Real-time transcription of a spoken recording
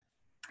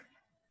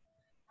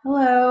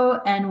Hello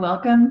and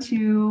welcome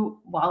to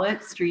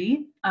Wallet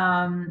Street.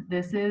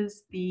 This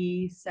is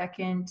the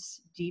second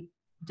deep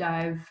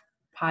dive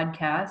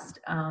podcast.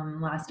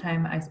 Last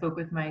time I spoke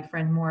with my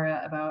friend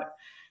Maura about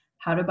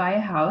how to buy a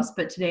house,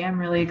 but today I'm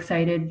really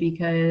excited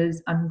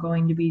because I'm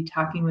going to be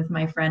talking with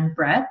my friend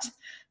Brett,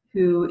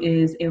 who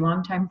is a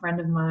longtime friend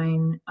of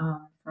mine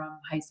from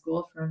high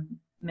school from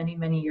many,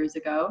 many years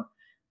ago,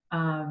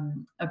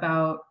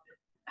 about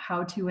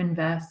how to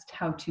invest,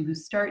 how to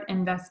start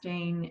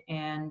investing,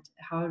 and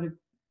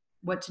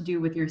what to do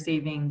with your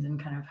savings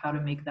and kind of how to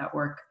make that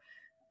work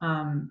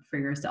for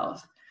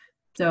yourself.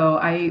 So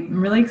I'm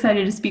really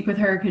excited to speak with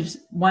her because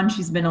one,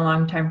 she's been a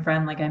longtime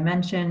friend, like I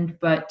mentioned,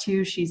 but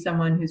two, she's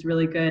someone who's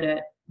really good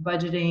at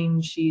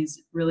budgeting.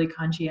 She's really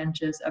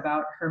conscientious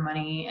about her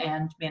money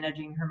and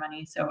managing her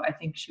money. So I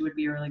think she would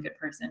be a really good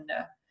person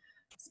to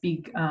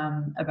speak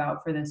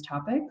about for this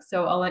topic.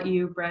 So I'll let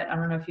you, Brett, I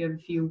don't know if you have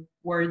a few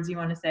words you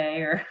want to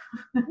say or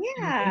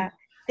Yeah, anything.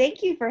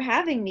 thank you for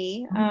having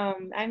me.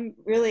 I'm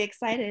really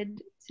excited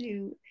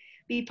to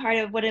be part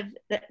of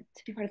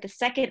the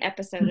second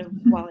episode of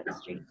Wallet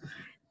Street.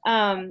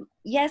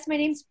 Yes, my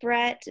name's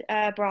Brett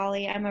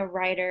Brawley. I'm a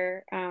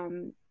writer.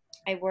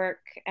 I work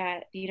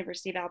at the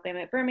University of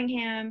Alabama at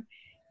Birmingham,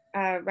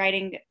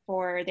 writing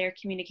for their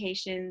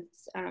communications,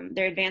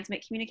 their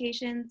advancement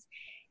communications.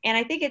 And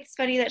I think it's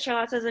funny that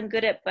Charlotte says I'm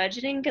good at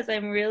budgeting because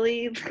I'm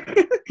really,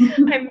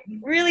 I'm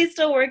really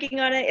still working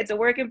on it. It's a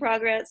work in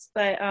progress,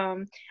 but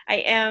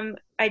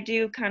I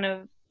do kind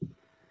of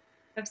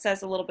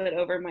obsess a little bit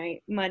over my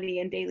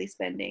money and daily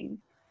spending.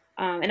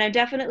 And I'm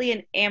definitely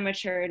an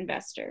amateur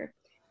investor.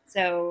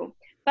 So,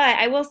 but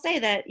I will say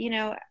that,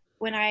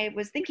 when I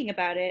was thinking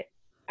about it,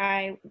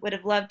 I would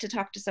have loved to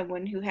talk to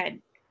someone who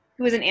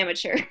was an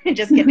amateur and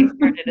just getting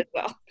started as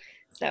well.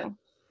 So,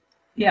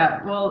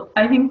 Yeah, well,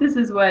 I think this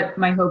is what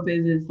my hope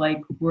is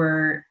like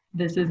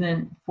this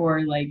isn't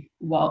for like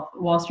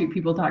Wall Street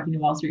people talking to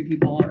Wall Street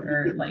people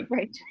or like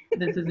right.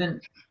 this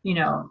isn't,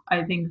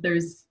 I think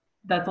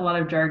that's a lot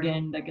of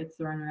jargon that gets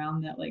thrown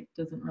around that like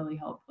doesn't really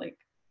help like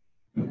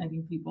I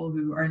think people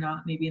who are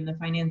not maybe in the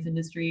finance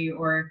industry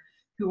or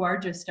who are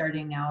just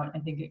starting out, I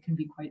think it can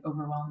be quite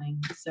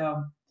overwhelming. So,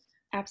 um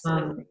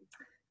Absolutely.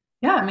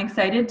 yeah, I'm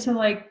excited to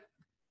like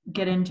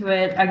get into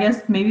it. I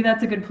guess maybe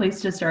that's a good place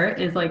to start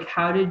is like,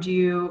 when did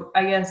you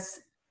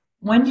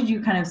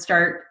kind of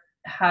start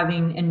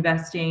having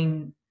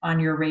investing on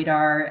your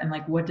radar and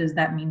like, what does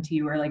that mean to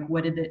you? Or like,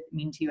 what did it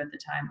mean to you at the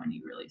time when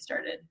you really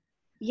started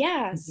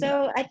Yeah. thinking about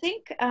So I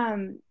think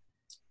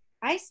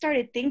I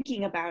started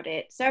thinking about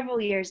it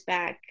several years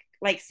back,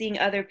 like seeing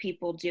other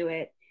people do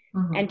it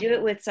it? and do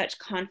it with such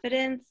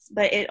confidence.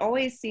 But it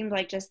always seemed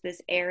like just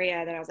this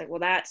area that I was like,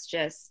 well,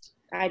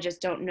 I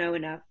just don't know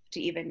enough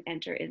to even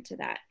enter into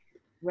that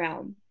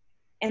realm.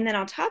 And then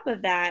on top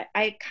of that,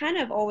 I kind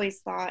of always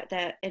thought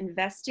that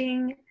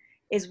investing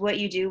is what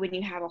you do when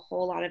you have a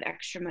whole lot of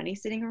extra money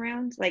sitting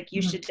around. Like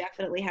you Mm-hmm. should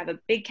definitely have a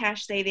big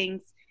cash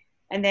savings.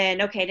 And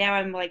then, okay, now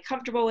I'm like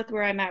comfortable with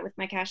where I'm at with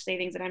my cash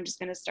savings and I'm just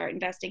going to start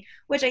investing,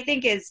 which I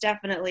think is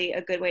definitely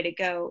a good way to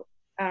go.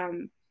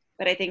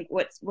 But I think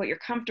what you're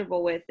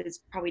comfortable with is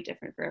probably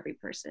different for every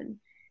person.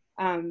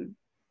 Um,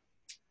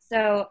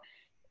 so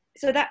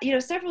that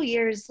several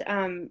years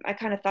I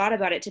kind of thought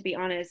about it, to be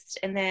honest,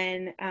 and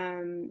then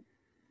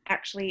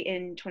actually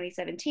in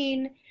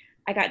 2017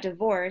 I got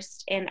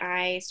divorced and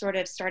I sort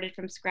of started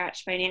from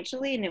scratch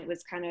financially, and it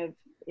was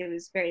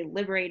very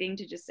liberating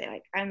to just say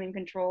like I'm in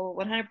control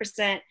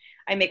 100%.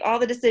 I make all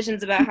the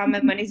decisions about how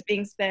my money's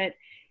being spent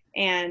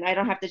and I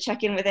don't have to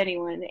check in with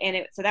anyone,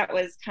 and so that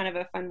was kind of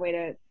a fun way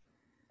to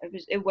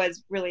it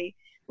was really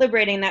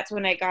liberating. That's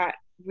when I got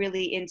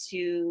really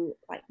into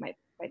like my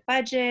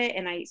budget,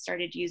 and I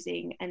started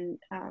using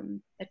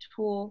a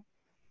tool.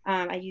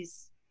 I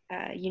use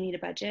You Need a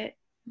Budget,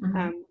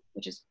 Mm-hmm.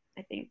 which is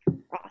I think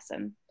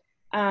awesome.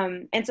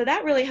 And so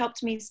that really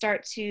helped me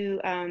start to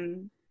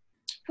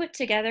put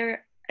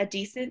together a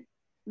decent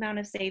amount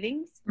of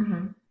savings.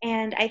 Mm-hmm.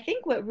 And I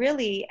think what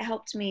really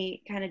helped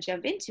me kind of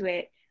jump into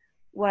it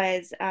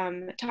was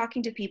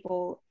talking to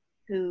people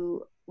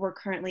who were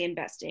currently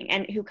investing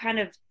and who kind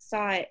of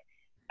saw it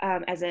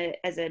as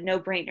a no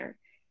brainer.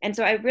 And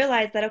so I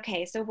realized that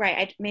okay, so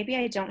right, maybe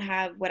I don't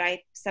have what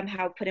I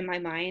somehow put in my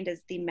mind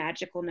as the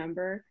magical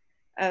number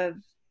of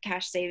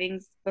cash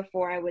savings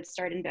before I would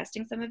start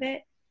investing some of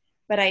it,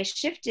 but I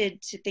shifted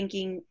to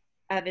thinking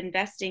of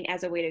investing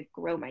as a way to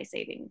grow my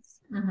savings,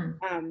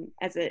 Mm-hmm.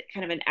 as a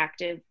kind of an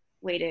active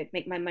way to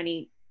make my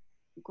money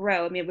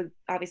grow. I mean, it would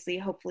obviously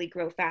hopefully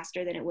grow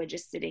faster than it would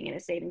just sitting in a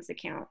savings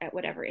account at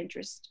whatever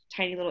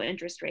tiny little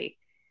interest rate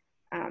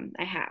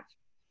I have.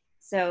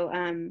 So,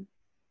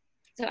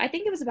 so I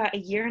think it was about a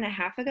year and a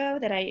half ago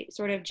that I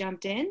sort of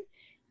jumped in,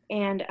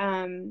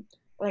 and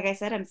like I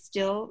said, I'm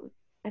still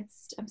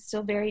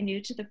very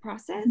new to the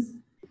process,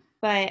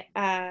 but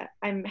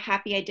I'm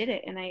happy I did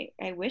it, and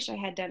I wish I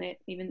had done it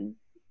even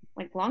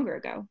like longer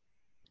ago.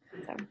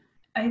 So.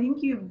 I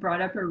think you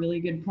brought up a really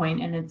good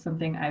point, and it's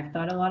something I've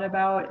thought a lot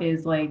about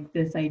is like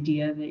this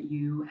idea that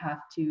you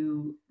have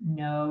to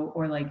know,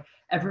 or like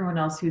everyone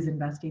else who's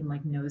investing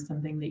like knows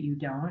something that you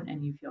don't,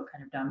 and you feel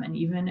kind of dumb. And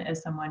even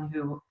as someone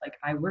who like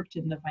I worked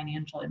in the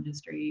financial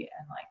industry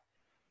and like,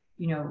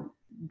 you know,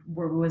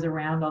 was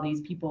around all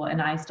these people,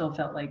 and I still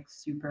felt like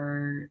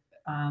super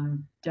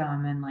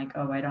dumb and like,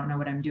 oh, I don't know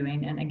what I'm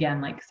doing. And again,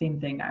 like same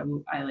thing,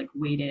 I like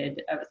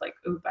waited. I was like,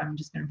 oop, I'm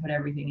just gonna put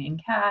everything in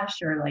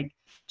cash, or like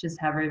just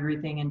have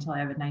everything until I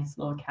have a nice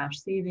little cash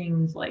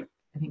savings. Like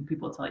I think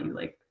people tell you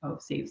like, oh,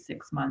 save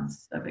 6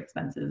 months of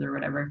expenses or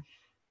whatever.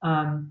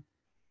 Um,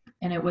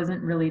 and it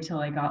wasn't really till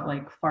I got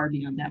like far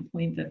beyond that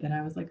point that then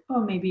I was like,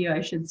 oh, maybe I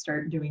should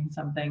start doing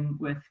something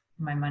with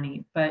my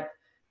money. But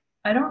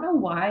I don't know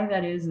why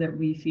that is that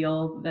we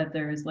feel that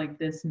there's like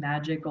this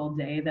magical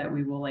day that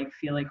we will like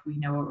feel like we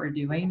know what we're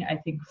doing. I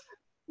think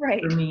for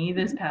Right. me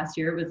this past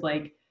year it was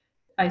like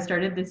I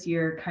started this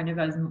year kind of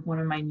as one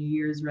of my New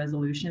Year's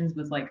resolutions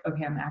was like,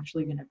 okay, I'm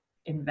actually going to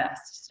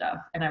invest stuff.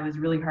 And I was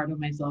really hard on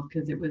myself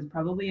because it was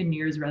probably a New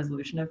Year's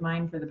resolution of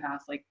mine for the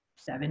past like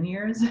 7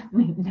 years.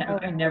 Oh,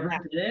 I never yeah.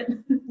 did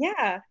it.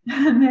 Yeah.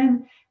 and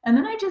then and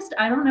then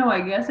I don't know,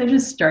 I guess I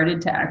just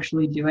started to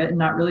actually do it and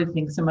not really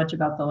think so much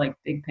about the like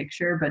big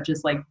picture, but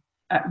just like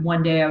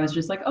one day I was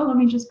just like, oh, let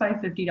me just buy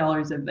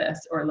 $50 of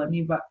this, or let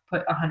me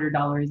put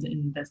 $100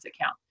 in this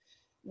account.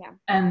 Yeah.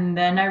 And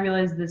then I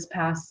realized this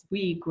past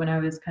week when I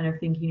was kind of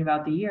thinking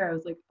about the year, I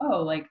was like,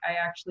 oh, like I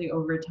actually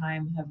over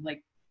time have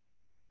like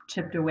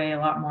chipped away a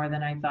lot more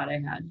than I thought I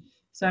had.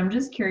 So I'm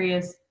just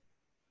curious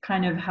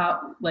kind of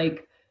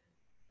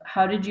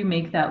how did you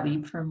make that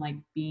leap from like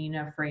being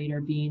afraid,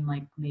 or being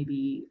like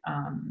maybe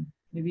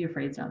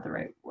afraid's not the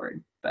right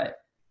word,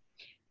 but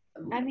I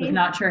was mean,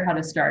 not sure how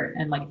to start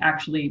and like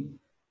actually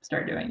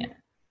start doing it.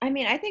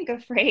 I think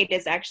afraid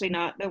is actually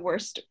not the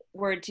worst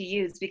word to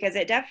use because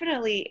it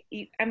definitely,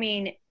 I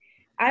mean,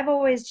 I've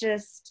always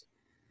just,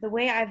 the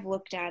way I've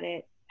looked at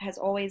it has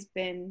always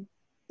been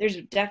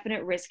there's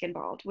definite risk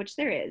involved, which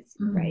there is,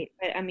 Mhm. right?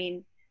 But I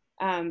mean,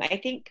 I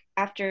think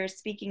after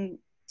speaking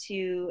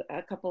to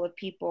a couple of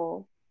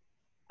people,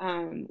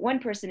 one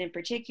person in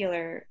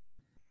particular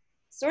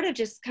sort of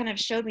just kind of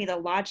showed me the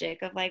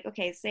logic of like,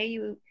 okay, say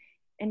you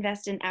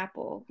invest in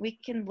Apple, we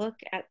can look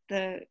at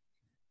the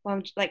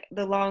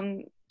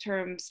long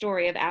term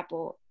story of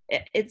Apple.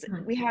 It's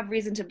Mhm. we have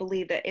reason to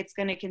believe that it's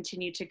going to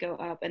continue to go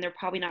up, and they're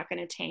probably not going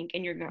to tank,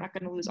 and you're not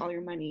going to lose all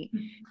your money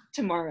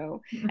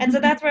tomorrow. And so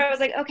that's where I was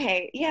like,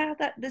 okay, yeah,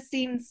 that this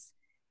seems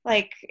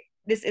like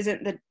this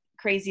isn't the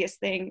craziest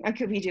thing I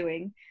could be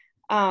doing.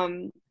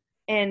 Um,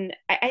 and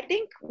I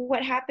think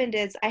what happened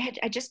is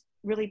I just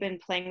really been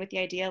playing with the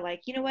idea,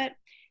 like, you know what,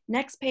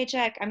 next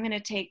paycheck, I'm going to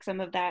take some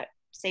of that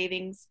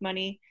savings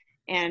money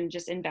and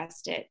just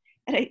invest it.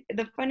 And I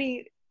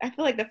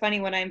feel like the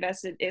funny one I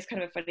invested is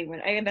kind of a funny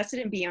one. I invested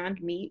in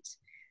Beyond Meat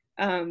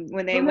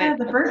when they Oh yeah, went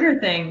the public. burger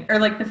thing, or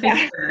like the fake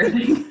Yeah. burger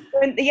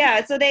thing.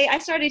 Yeah, so I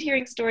started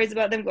hearing stories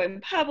about them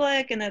going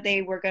public and that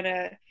they were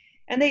gonna,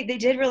 and they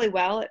did really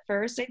well at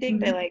first. I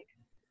think they Mhm. like,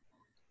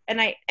 and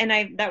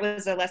I that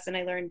was a lesson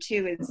I learned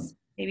too, is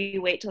maybe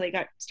wait till they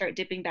start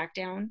dipping back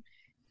down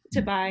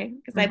to buy,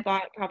 because I Mhm.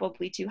 bought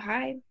probably too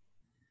high.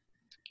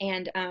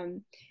 And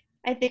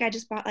I think I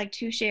just bought like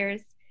 2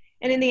 shares,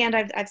 and in the end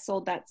I've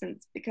sold that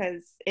since,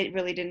 because it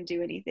really didn't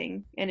do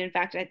anything. And in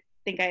fact, I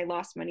think I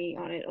lost money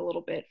on it a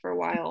little bit for a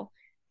while.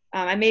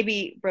 I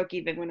maybe broke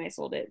even when I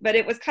sold it, but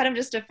it was kind of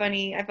just a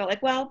funny, I felt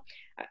like, well,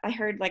 I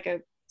heard like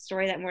a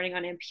story that morning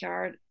on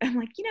NPR. I'm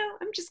like,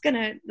 I'm just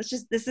gonna,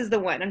 this is the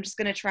one, I'm just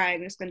gonna try,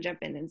 I'm just gonna jump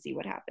in and see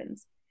what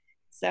happens.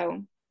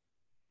 So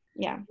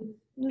yeah.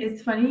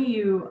 It's funny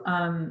you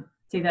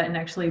say that, and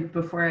actually,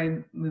 before I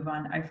move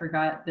on, I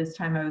forgot this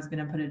time I was going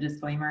to put a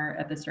disclaimer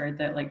at the start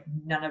that like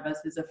none of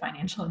us is a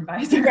financial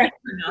advisor. Right.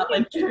 We're not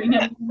like doing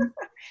anything.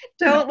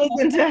 Don't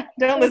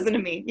listen to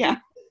me. Yeah.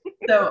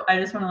 So I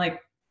just want to like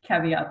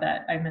caveat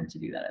that I meant to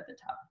do that at the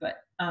top,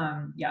 but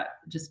yeah,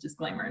 just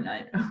disclaimer,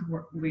 not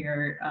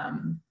we're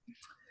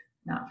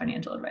not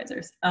financial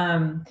advisors.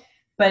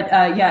 But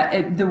yeah,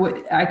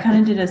 I kind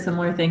of did a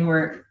similar thing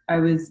where I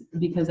was,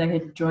 because I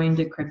had joined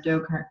a crypto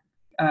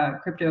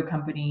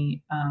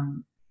company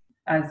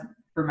as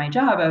for my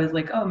job. I was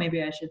like, oh,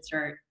 maybe I should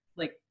start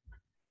like,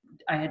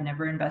 I had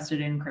never invested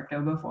in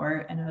crypto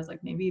before, and I was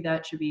like, maybe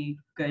that should be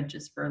good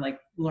just for like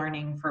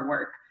learning for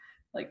work,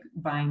 like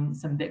buying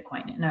some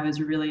Bitcoin. And I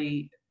was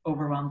really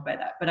overwhelmed by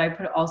that.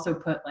 But also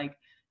put like,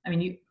 I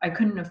mean, I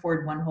couldn't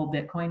afford one whole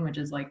Bitcoin, which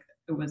is like,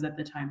 it was at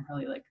the time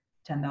probably like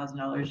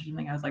 $10,000 or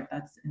something. I was like,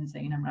 that's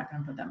insane. I'm not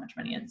going to put that much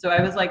money in. So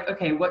I was like,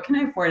 okay, what can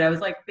I afford? I was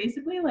like,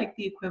 basically like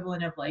the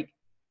equivalent of like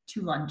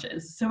 2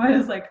 lunches. So I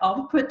was like,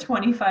 I'll put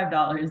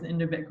 $25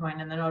 into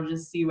Bitcoin and then I'll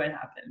just see what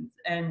happens.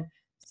 And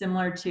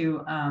similar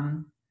to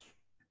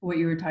what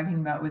you were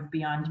talking about with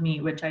Beyond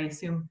Meat, which I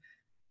assume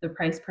the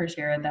price per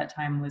share at that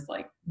time was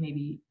like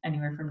maybe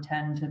anywhere from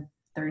 10 to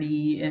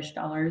 $30-ish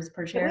per It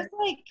was share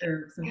like,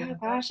 or something oh like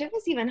that. gosh, it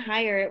was even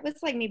higher. It was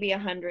like maybe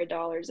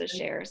 $100 a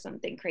share or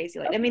something crazy.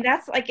 Like, I mean,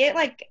 that's like it.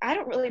 Like, I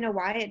don't really know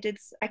why it did.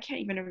 I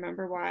can't even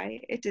remember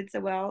why it did so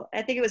well.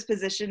 I think it was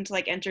positioned to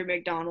like enter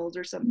McDonald's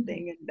or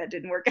something, and that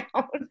didn't work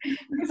out,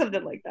 or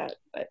something like that.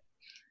 But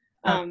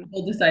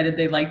People decided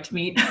they liked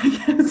meat, I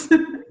guess. they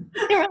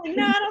were like,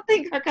 no, I don't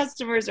think our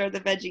customers are the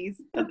veggies,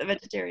 but the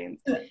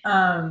vegetarians. But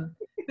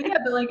yeah,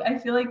 but like I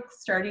feel like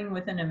starting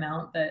with an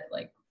amount that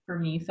like for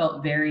me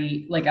felt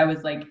very like I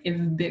was like if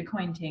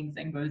Bitcoin tanks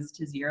and goes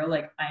to zero,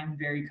 like I'm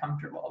very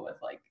comfortable with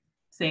like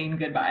saying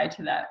goodbye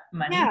to that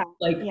money, Yeah,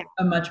 like yeah,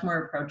 a much more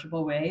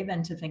approachable way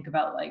than to think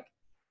about like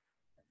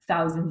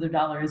thousands of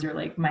dollars or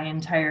like my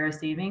entire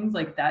savings.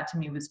 Like that to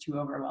me was too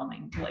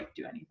overwhelming to like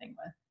do anything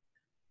with.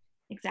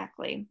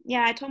 exactly.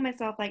 Yeah, I told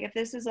myself like if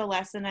this is a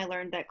lesson I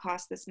learned that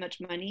costs this much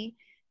money,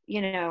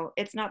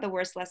 it's not the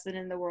worst lesson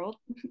in the world,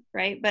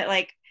 right? But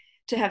like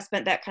to have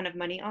spent that kind of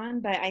money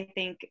on, but I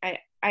think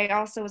I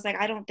also was like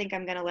I don't think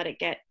I'm gonna let it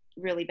get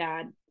really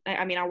bad.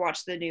 I mean, I'll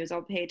watch the news,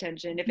 I'll pay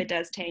attention if it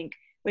does tank,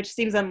 which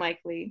seems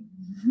unlikely.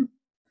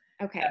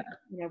 Okay,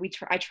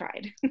 I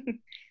tried.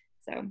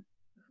 So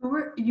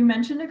You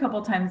mentioned a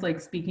couple times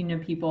like speaking to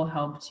people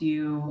helped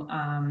you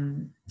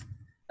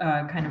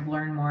kind of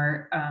learn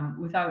more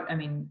without, I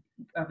mean,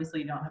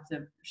 obviously you don't have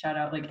to shout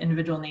out like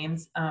individual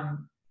names,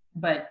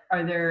 but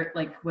are there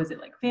like, was it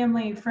like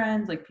family,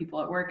 friends, like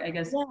people at work, I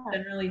guess, yeah,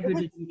 generally, it who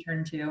was did you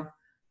turn to?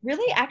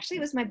 really actually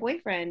it was my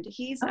boyfriend.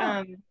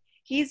 Oh,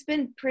 He's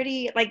been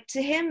pretty like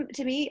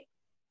to me,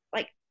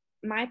 like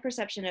my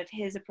perception of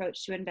his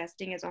approach to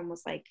investing is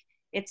almost like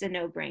it's a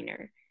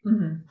no-brainer.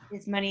 mm-hmm,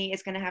 His money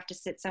is going to have to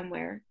sit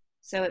somewhere,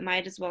 so it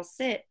might as well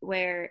sit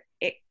where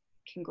it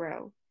can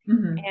grow.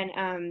 mm-hmm,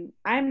 And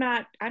I'm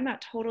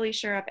not totally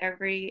sure of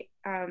every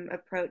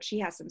approach. He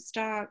has some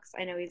stocks.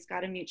 I know he's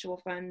got a mutual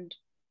fund,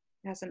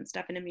 has some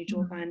stuff in a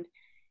mutual mm-hmm, fund,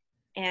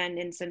 and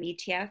in some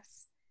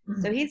ETFs.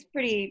 So mm-hmm. he's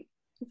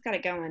got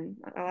it going,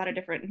 a lot of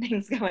different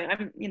things going.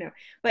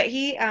 But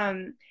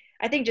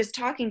I think just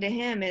talking to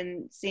him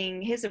and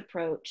seeing his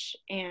approach,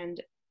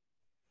 and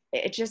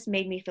it just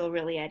made me feel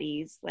really at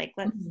ease. Like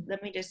Mm-hmm.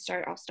 let me just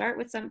start. I'll start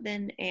with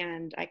something,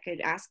 and I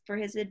could ask for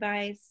his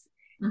advice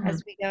Mm-hmm.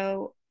 as we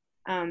go.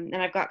 And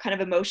I've got kind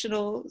of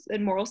emotional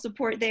and moral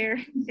support there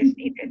if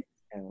needed.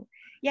 So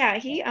yeah,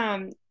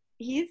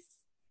 he's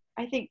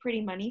I think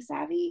pretty money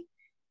savvy,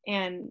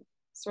 and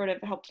sort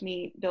of helped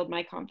me build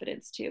my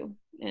confidence too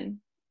and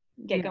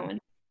get Yeah. going.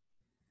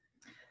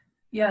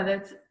 Yeah,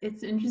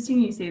 it's interesting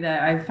you say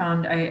that. I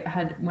found I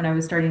had when I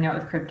was starting out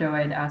with crypto,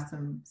 I'd asked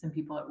some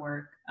people at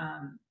work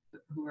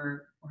who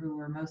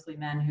were mostly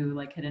men who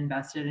like had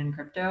invested in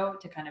crypto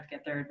to kind of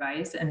get their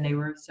advice, and they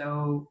were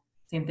so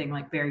same thing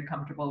like very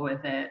comfortable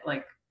with it.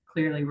 Like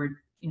clearly we're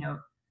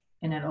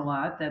in it a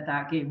lot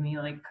that gave me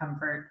like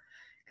comfort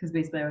because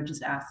basically I would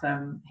just ask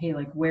them, hey,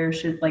 like where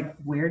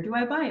do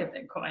I buy a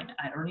Bitcoin?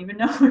 I don't even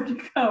know where to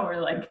go, or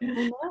like I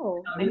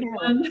know, how I does know.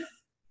 one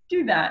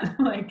do that?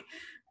 Like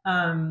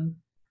um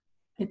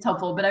it's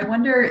helpful, but I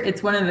wonder,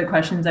 it's one of the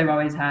questions I've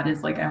always had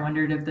is like, I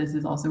wondered if this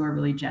is also a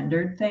really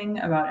gendered thing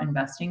about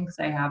investing, because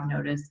I have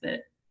noticed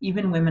that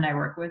even women I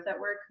work with at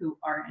work who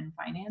are in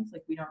finance,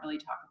 like we don't really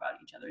talk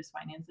about each other's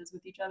finances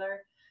with each other,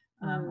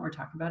 Mm. or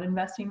talk about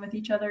investing with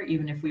each other,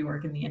 even if we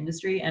work in the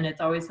industry. And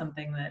it's always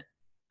something that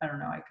I don't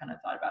know, I kind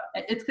of thought about.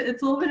 It's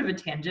a little bit of a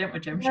tangent,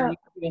 which I'm sure No, we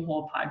could do a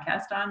whole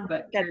podcast on,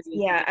 but that's curious.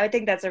 yeah, I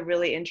think that's a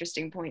really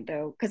interesting point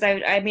though, because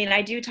I mean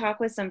I do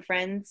talk with some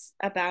friends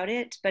about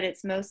it, but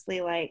it's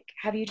mostly like,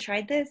 have you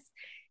tried this?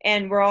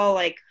 And we're all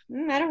like,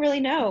 I don't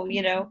really know.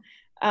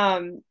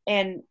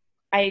 And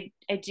I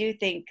do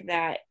think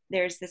that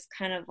there's this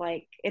kind of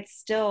like it's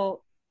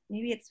still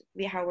maybe it's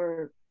how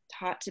we're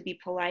taught to be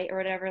polite or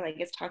whatever,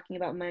 like is talking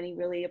about money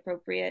really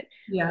appropriate,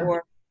 Yeah.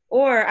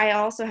 or I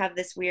also have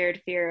this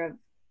weird fear of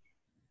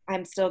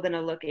I'm still going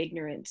to look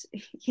ignorant,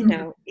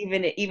 Mhm.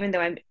 even though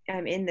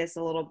I'm in this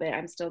a little bit,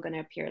 I'm still going to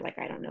appear like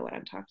I don't know what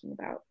I'm talking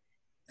about.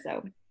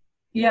 So,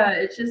 yeah.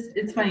 Yeah,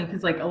 it's funny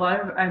because like a lot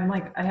of I'm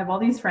like I have all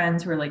these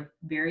friends who are like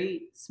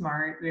very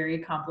smart, very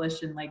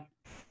accomplished in like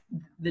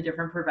the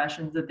different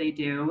professions that they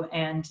do,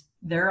 and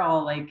they're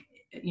all like,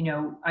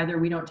 either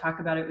we don't talk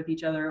about it with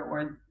each other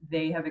or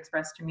they have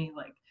expressed to me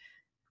like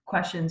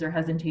questions or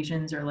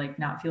hesitations or like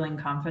not feeling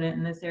confident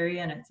in this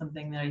area, and it's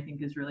something that I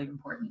think is really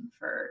important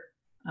for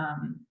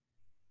um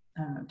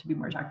I don't know, to be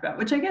more talked about,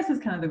 which I guess is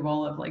kind of the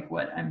goal of like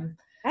what I'm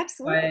why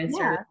Absolutely. I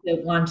started Yeah.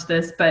 to launch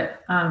this.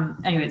 But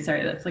anyway,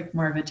 sorry, that's like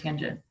more of a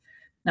tangent.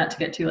 Not to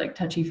get too like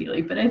touchy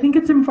feely, but I think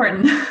it's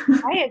important.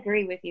 I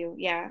agree with you.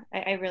 Yeah,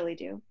 I really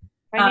do.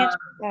 um, Financial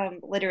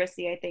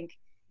literacy, I think, is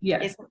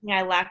yes, something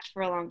I lacked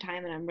for a long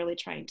time, and I'm really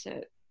trying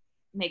to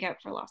make up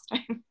for lost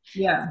time.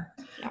 yeah.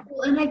 Yeah.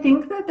 Well, and I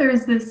think that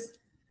there's this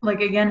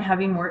like again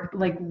having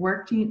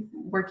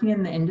working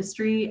in the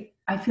industry.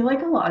 I feel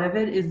like a lot of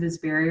it is this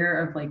barrier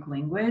of like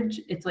language.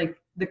 It's like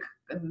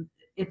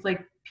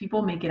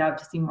people make it out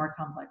to seem more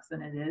complex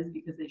than it is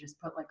because they just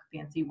put like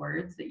fancy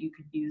words that you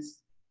could use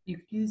you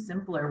could use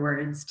simpler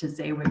words to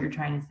say what you're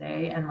trying to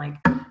say. And like,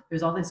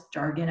 there's all this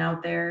jargon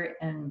out there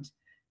and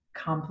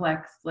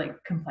complex,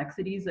 like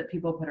complexities that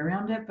people put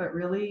around it, but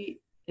really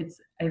it's,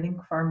 I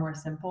think, far more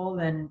simple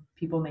than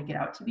people make it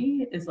out to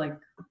be, is like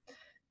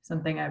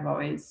something I've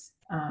always,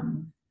 I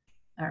don't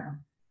know,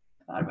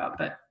 thought about,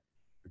 but.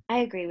 I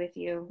agree with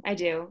you. I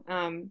do.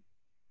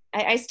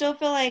 I still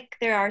feel like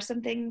there are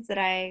some things that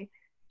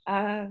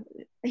uh,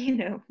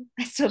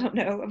 I still don't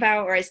know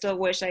about, or I still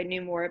wish I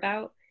knew more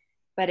about,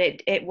 but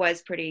it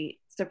was pretty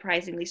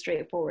surprisingly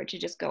straightforward to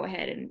just go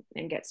ahead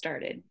and get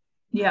started.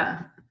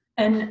 Yeah.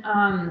 And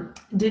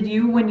did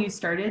you, when you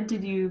started,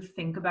 did you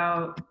think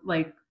about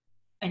like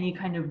any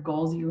kind of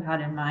goals you had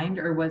in mind,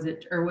 or was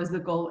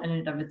the goal in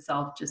and of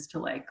itself just to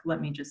like,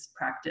 let me just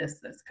practice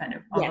this kind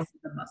of Yes. almost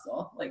like a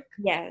muscle, like.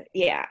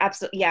 Yeah,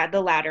 absolutely. Yeah, the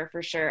latter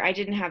for sure. I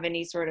didn't have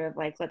any sort of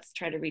like, let's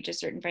try to reach a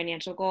certain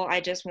financial goal. I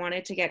just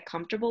wanted to get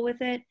comfortable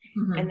with it.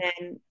 And Mhm.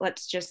 then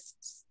let's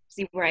just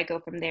see where I go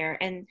from there.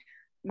 And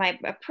my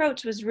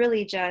approach was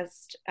really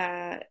just,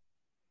 I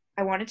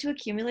wanted to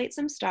accumulate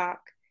some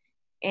stock.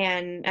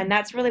 And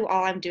that's really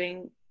all I'm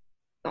doing.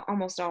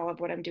 Almost all of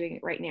what I'm doing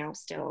right now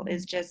still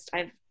is just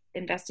I've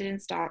invested in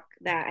stock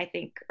that I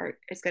think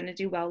is going to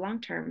do well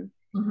long term.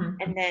 Mhm.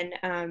 And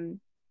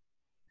then,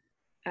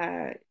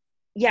 uh,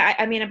 yeah,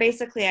 I mean,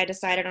 basically, I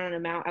decided on an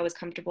amount I was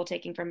comfortable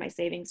taking from my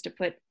savings to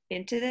put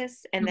into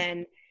this, and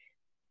then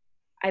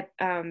I,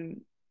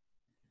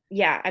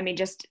 yeah, I mean,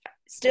 just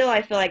still,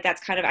 I feel like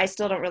that's kind of, I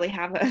still don't really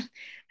have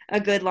a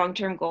good long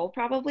term goal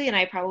probably, and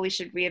I probably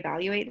should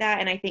reevaluate that.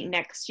 And I think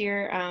next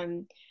year,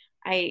 I'm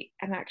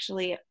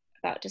actually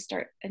about to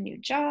start a new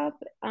job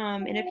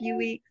in a few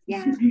weeks.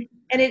 Yeah,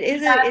 and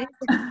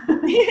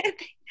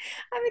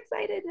I'm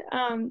excited.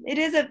 It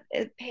is a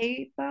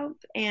pay bump,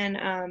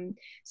 and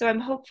so I'm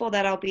hopeful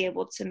that I'll be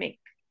able to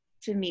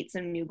meet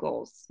some new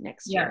goals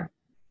next Yeah. year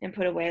and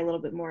put away a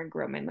little bit more and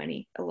grow my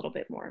money a little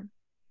bit more.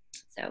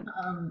 So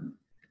Um,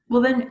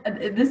 well, then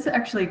this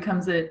actually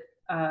comes at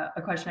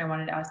a question I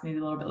wanted to ask maybe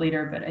a little bit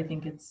later, but I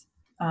think it's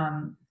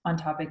on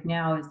topic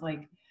now, is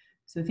like,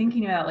 so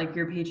thinking about like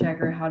your paycheck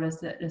or how to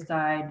set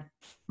aside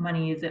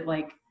money, is it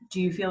like,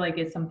 do you feel like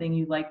it's something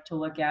you like to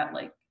look at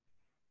like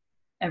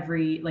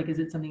like, is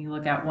it something you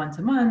look at once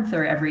a month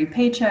or every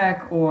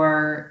paycheck,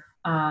 or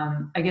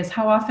I guess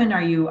how often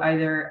are you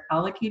either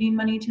allocating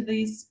money to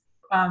these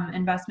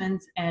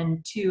investments,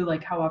 and two,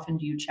 like how often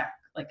do you check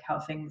like how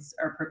things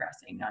are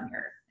progressing on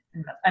your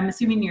I'm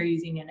assuming you're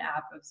using an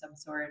app of some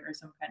sort or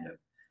some kind of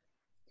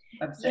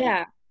website.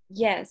 yeah,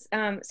 yes.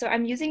 So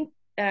I'm using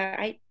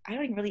I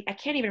don't even really I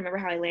can't even remember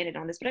how I landed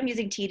on this, but I'm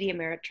using TD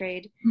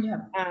Ameritrade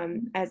Yeah.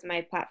 as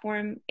my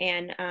platform,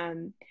 and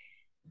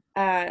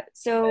By the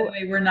so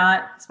way, we're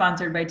not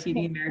sponsored by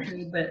TD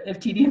Ameritrade, but if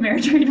TD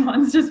Ameritrade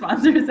wants to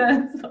sponsor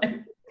us,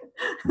 like.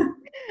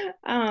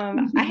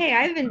 hey,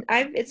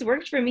 I've it's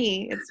worked for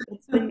me.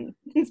 It's been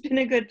it's been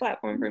a good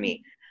platform for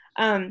me.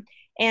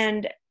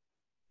 And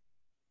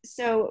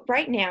so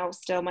right now,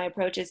 still my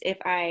approach is if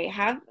I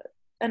have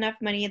enough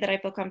money that I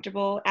feel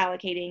comfortable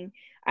allocating,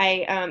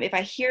 I if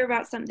I hear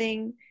about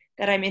something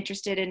that I'm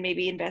interested in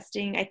maybe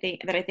investing, I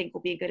think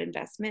will be a good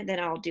investment, then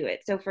I'll do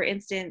it. So for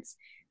instance,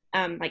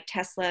 like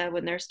Tesla,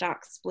 when their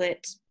stock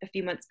split a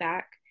few months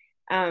back,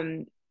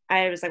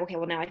 I was like, okay,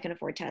 well now I can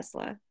afford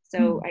Tesla.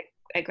 So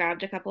I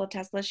grabbed a couple of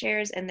Tesla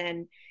shares, and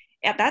then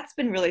yeah, that's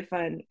been really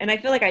fun. And I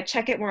feel like I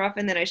check it more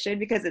often than I should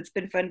because it's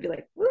been fun to be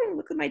like, "Woo,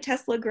 look at my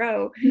Tesla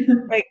grow."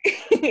 Like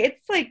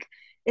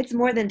it's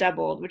more than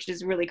doubled, which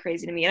is really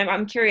crazy to me. And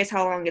I'm curious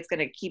how long it's going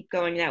to keep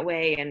going that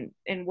way,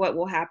 and what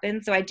will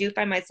happen. So I do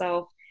find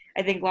myself,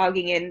 I think,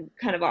 logging in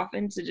kind of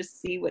often to just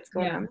see what's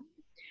going Yeah. on.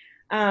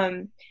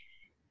 Um,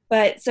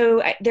 but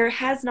so there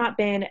has not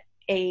been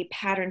a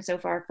pattern so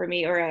far for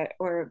me, or a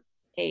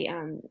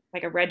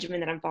like a regimen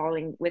that I'm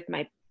following with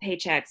my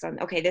paychecks on,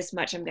 okay, this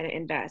much I'm going to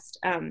invest.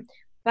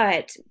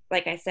 But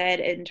like I said,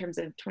 in terms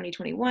of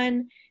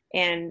 2021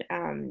 and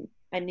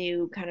a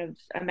new kind of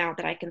amount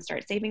that I can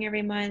start saving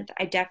every month,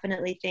 I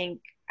definitely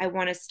think I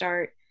want to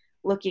start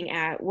looking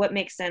at what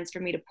makes sense for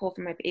me to pull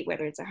from my pay,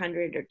 whether it's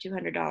 $100 or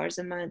 $200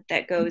 a month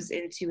that goes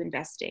into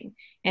investing.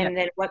 Yeah. And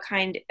then what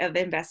kind of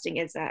investing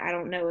is that? I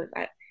don't know if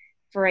I,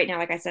 for right now,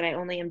 like I said, I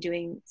only am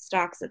doing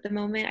stocks at the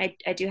moment.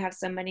 I do have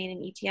some money in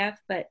an ETF,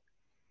 but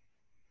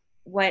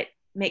what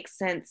makes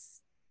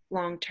sense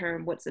long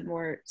term? What's a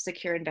more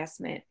secure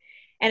investment?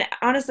 And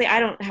honestly, I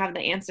don't have the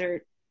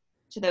answer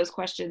to those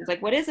questions.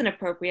 Like, what is an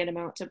appropriate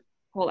amount to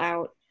pull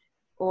out?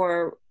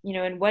 Or,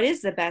 and what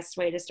is the best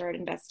way to start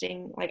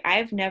investing? Like,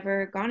 I've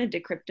never gone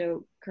into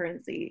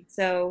cryptocurrency.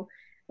 So,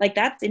 like,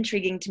 that's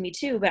intriguing to me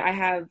too, but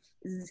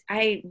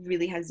I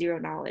really have zero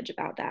knowledge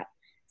about that.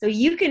 So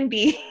you can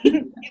be,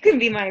 you can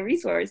be my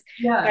resource.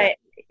 Yeah. But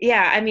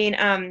yeah, I mean,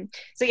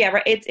 so yeah,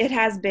 right, it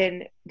has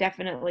been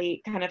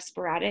definitely kind of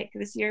sporadic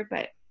this year,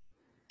 but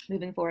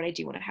moving forward, I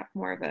do want to have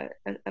more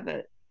of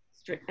a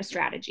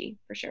strategy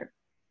for sure.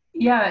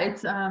 Yeah,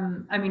 it's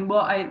I mean,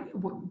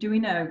 well,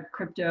 doing a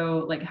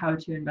crypto, like how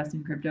to invest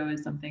in crypto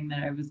is something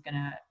that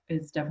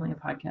is definitely a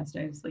podcast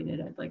I've slated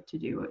I'd like to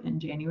do in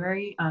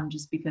January,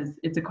 just because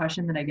it's a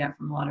question that I get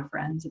from a lot of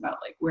friends about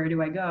like where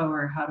do I go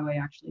or how do I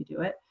actually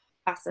do it.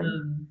 Awesome.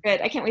 Um, Good.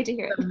 I can't wait to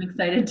hear so it. I'm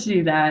excited to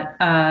do that.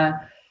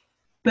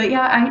 But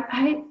yeah,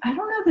 I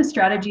don't know the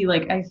strategy.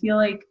 Like I feel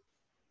like,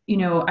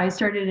 I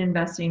started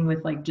investing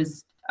with like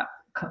just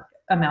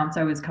amounts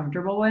I was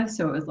comfortable with.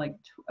 So it was like,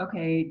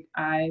 okay,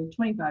 I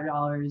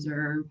 $25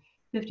 or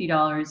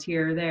 $50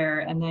 here or there.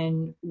 And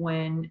then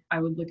when I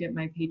would look at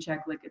my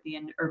paycheck, like at the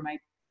end, or my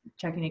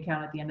checking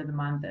account at the end of the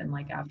month, and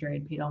like after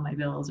I'd paid all my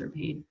bills or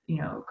paid,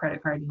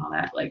 credit card and all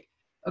that, like,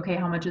 okay,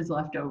 how much is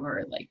left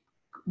over? Like,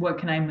 what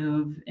can I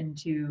move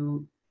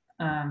into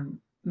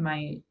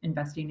my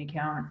investing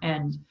account?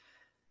 And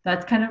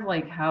that's kind of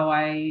like how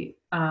I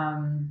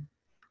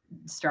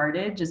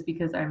started, just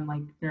because I'm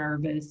like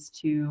nervous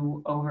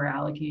to over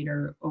allocate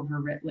or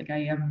like I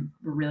am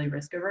really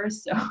risk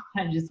averse. So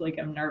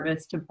I'm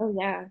nervous to Oh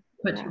yeah.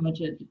 put too Yeah.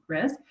 much at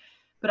risk.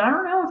 But I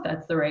don't know if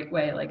that's the right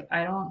way. Like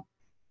I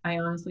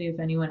honestly, if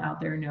anyone out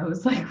there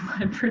knows like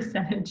what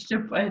percentage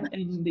to put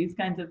in these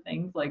kinds of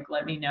things, like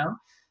let me know.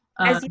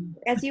 As you Um,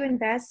 as you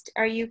invest,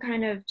 are you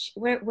kind of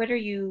what are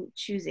you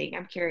choosing?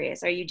 I'm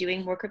curious. Are you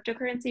doing more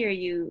cryptocurrency? Or are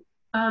you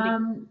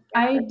putting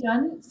I've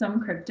done some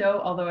crypto,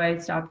 although I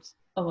stopped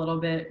a little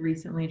bit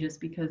recently just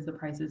because the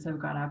prices have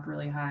gone up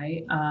really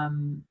high.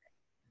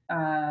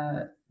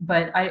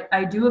 But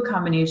I do a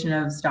combination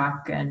of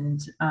stock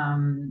and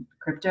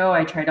crypto.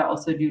 I try to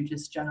also do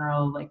just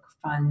general like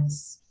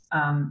funds,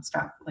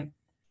 stock like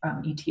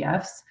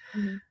ETFs.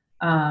 Mhm.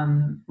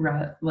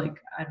 Like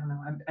I don't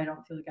know, I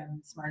don't feel like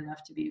I'm smart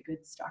enough to be a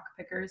good stock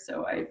picker,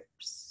 so I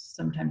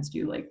sometimes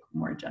do like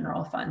more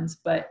general funds.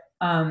 But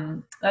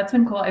that's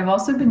been cool. I've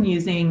also been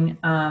using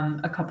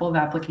a couple of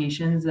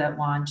applications that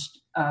launched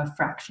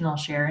fractional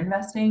share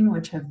investing,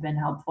 which have been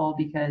helpful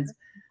because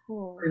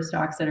Cool. for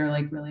stocks that are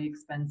like really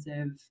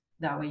expensive,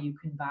 that way you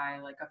can buy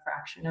like a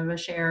fraction of a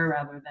share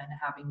rather than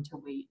having to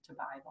wait to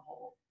buy the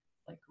whole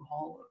of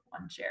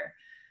one share,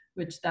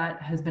 which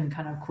that has been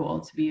kind of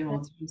cool to be able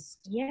That's, to just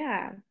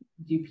yeah.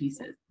 do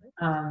pieces.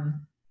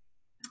 Um,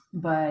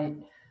 but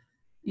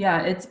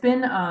yeah, it's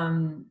been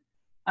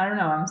I don't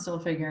know, I'm still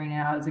figuring it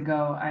out as I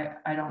go.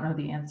 I don't know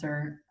the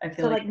answer. I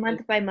feel So like like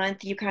month by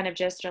month, you kind of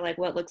just are like,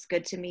 what looks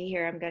good to me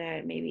here? I'm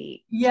gonna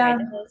maybe try yeah,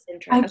 this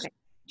and try. I Okay.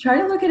 try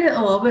to look at it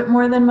a little bit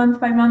more than month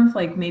by month,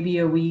 like maybe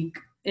a week.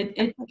 It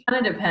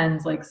kind of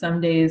depends. Like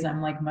some days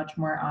I'm like much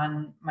more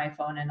on my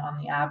phone and on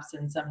the apps,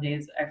 and some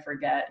days I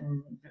forget,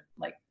 and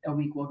like a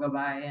week will go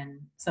by and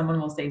someone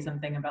will say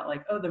something about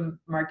like, oh, the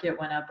market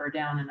went up or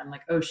down, and I'm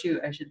like, oh shoot,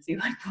 I should see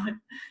like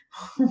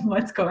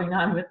what's going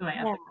on with my Yeah.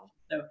 application.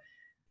 So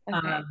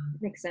Okay. um,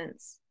 Makes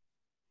sense.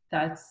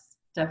 that's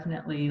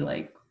definitely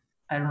like,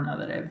 I don't know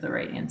that I have the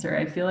right answer.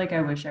 I feel like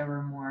I wish I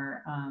were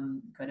more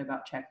good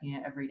about checking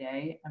it every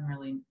day. I'm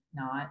really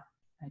not.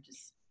 I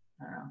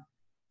don't know.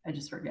 I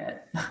just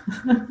forget.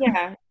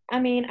 Yeah. I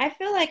mean, I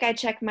feel like I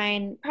check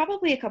mine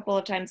probably a couple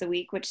of times a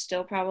week, which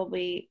still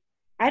probably,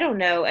 I don't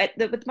know.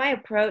 With my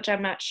approach,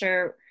 I'm not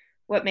sure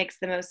what makes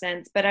the most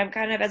sense, but I'm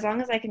kind of, as long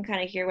as I can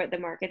kind of hear what the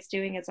market's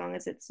doing, as long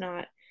as it's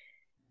not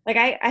like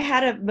I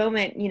had a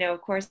moment, of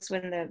course,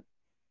 when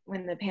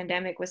the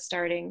pandemic was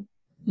starting,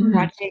 Mhm.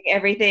 watching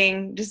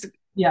everything just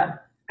Yeah.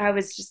 I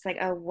was just like,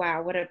 oh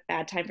wow, what a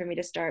bad time for me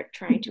to start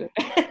trying to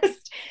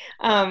invest.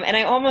 And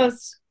I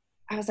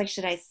was like,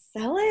 should I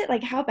sell it?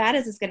 Like, how bad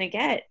is this going to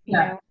get?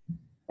 Yeah.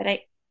 But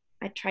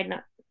I tried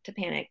not to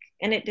panic,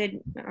 and it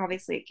did.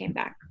 Obviously, it came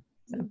back.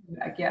 So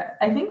Like, yeah.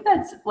 I think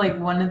that's like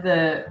one of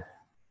the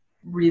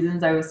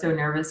reasons I was so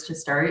nervous to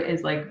start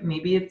is like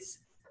maybe it's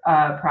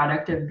a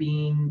product of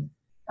being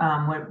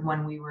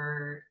when we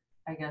were,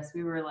 I guess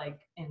we were like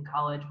in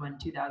college when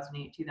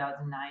 2008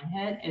 2009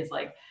 hit, is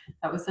like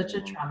that was such a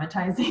yeah,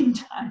 traumatizing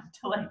time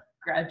to like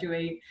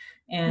graduate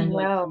I and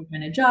like know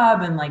find a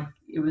job, and like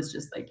it was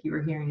just like you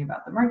were hearing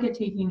about the market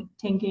taking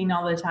tanking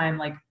all the time.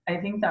 Like I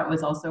think that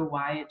was also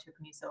why it took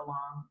me so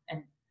long,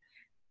 and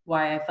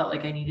why I felt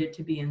like I needed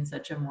to be in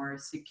such a more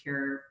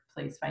secure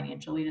place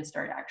financially to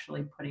start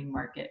actually putting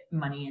market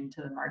money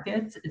into the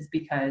markets, is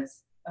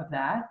because of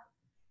that.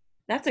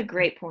 that's a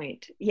great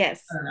point.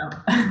 Yes, I don't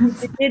know.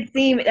 it did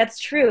seem that's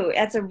true.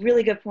 That's a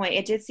really good point.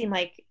 It did seem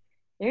like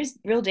there's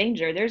real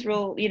danger. There's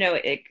real,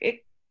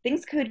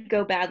 things could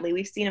go badly.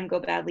 We've seen them go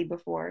badly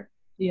before.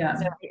 So Yeah.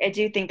 I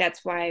do think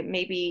that's why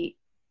maybe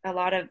a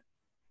lot of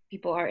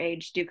people our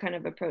age do kind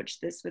of approach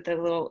this with a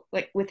little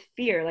like with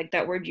fear, like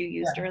that word you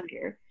used Yeah.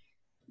 earlier.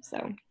 So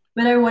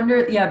But I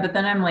wonder, yeah, but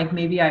then I'm like,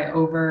 maybe I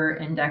over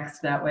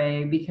indexed that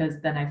way because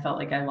then I felt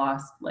like I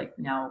lost, like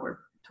now we're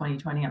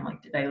 2020. I'm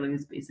like, did I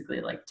lose basically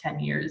like 10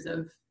 years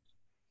of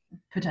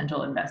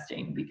potential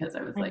investing because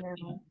I was I like,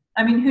 know.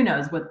 I mean, who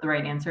knows what the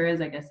right answer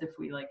is? I guess if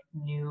we like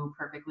knew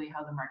perfectly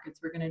how the markets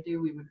were going to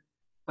do, we would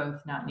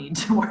both not need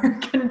to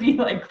work and be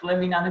like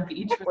living on a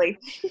beach with, Hopefully.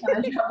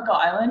 on a tropical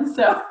island.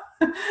 So,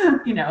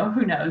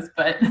 who knows?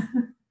 But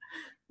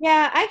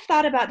Yeah, I've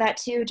thought about that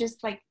too.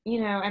 Just like,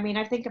 I mean,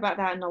 I think about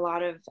that in a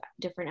lot of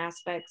different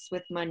aspects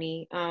with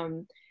money.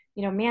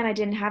 Man, I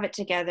didn't have it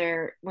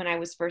together when I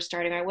was first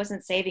starting. I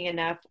wasn't saving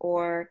enough,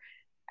 or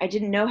I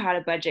didn't know how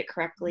to budget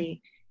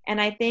correctly. And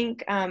I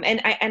think,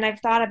 I've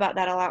thought about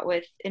that a lot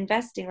with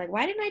investing. Like,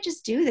 why didn't I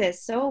just do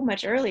this so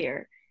much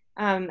earlier?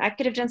 I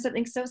could have done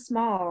something so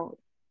small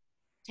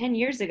 10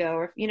 years ago,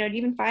 or,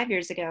 even 5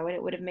 years ago, and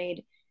it would have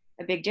made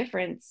a big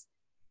difference.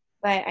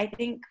 But I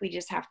think we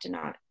just have to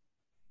not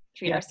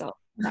treat Yeah. ourselves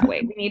that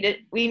way.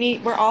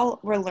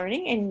 We're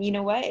learning, and you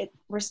know what?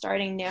 We're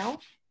starting now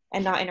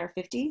and not in our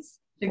 50s,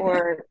 Exactly.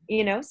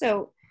 or,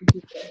 so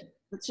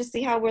let's just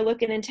see how we're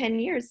looking in 10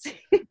 years.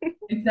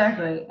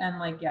 Exactly. And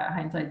like, yeah,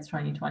 hindsight's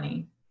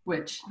 2020,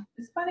 which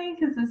is funny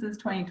because this is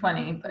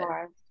 2020, but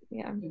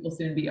Yeah. it will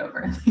soon be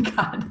over. Thank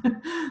God.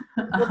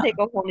 We'll take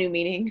a whole new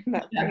meaning.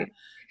 That's Yeah, great.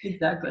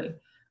 exactly.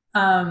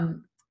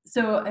 Um,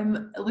 so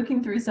I'm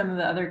looking through some of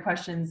the other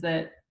questions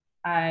that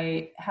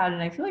I had,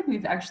 and I feel like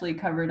we've actually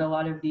covered a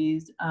lot of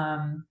these.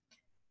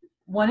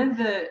 One of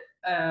the,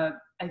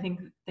 I think,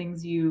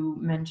 things you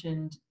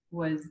mentioned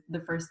was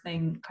the first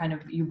thing kind of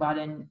you bought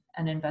in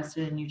and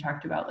invested in. You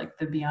talked about like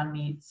the Beyond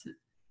Meats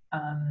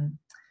um,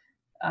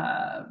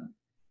 uh,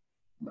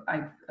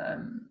 I,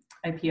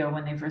 IPO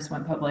when they first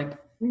went public.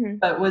 Hmm.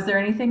 But was there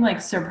anything like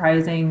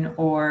surprising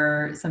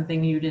or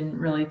something you didn't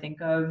really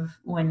think of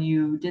when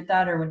you did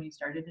that or when you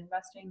started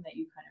investing that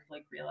you kind of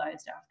like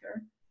realized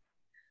after?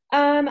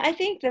 I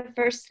think the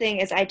first thing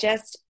is I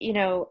just,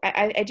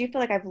 I do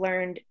feel like I've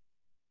learned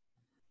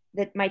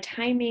that my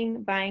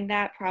timing buying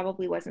that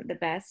probably wasn't the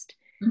best.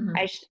 Mm-hmm.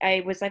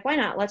 I was like, why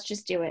not? Let's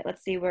just do it.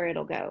 Let's see where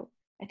it'll go.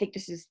 I think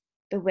this is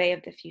the way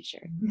of the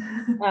future.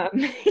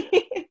 Um,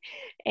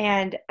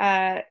 and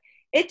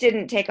it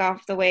didn't take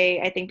off the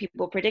way I think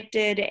people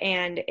predicted.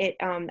 And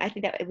I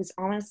think that it was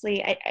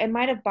honestly, I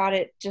might have bought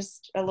it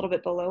just a little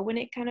bit below when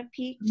it kind of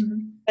peaked,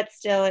 Mm-hmm. but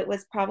still,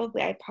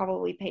 I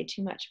probably paid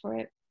too much for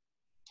it.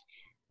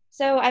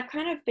 So I've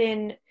kind of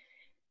been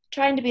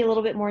trying to be a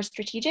little bit more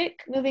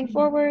strategic moving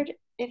forward.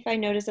 If I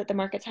notice that the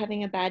market's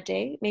having a bad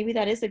day, maybe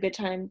that is a good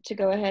time to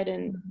go ahead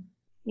and,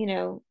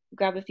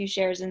 grab a few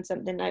shares in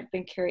something I've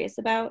been curious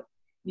about.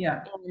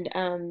 Yeah.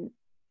 And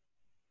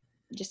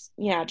just,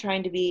 yeah,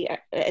 trying to be,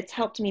 it's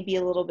helped me be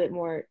a little bit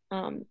more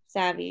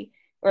savvy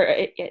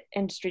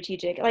and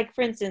strategic. Like,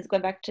 for instance,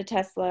 going back to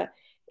Tesla,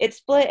 it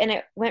split and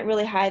it went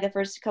really high the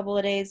first couple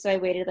of days. So I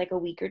waited like a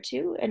week or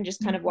two and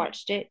just kind of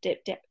watched it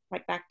dip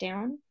like back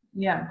down.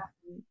 Yeah.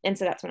 And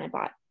so that's when I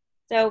bought.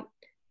 So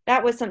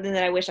that was something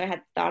that I wish I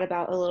had thought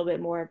about a little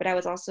bit more, but I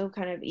was also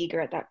kind of eager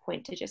at that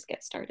point to just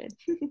get started.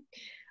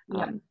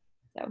 Yeah. um,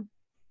 so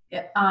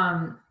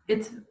Yeah,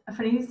 it's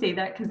funny you say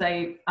that because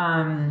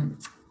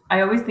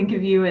I always think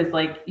of you as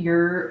like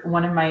you're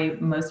one of my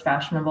most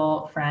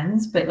fashionable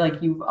friends, but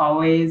like you've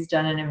always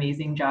done an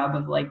amazing job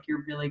of like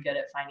you're really good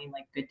at finding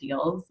like good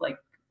deals, like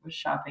with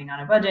shopping on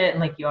a budget, and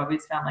like you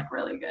always found like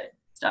really good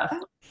stuff.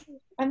 oh,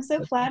 I'm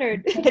so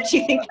flattered that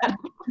you think that.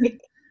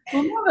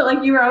 Well, no, but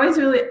like you were always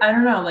really, I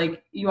don't know,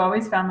 like you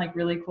always found like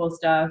really cool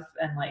stuff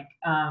and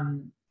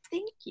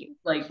Thank you.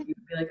 like you'd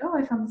be like, oh,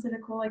 I found this at a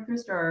cool like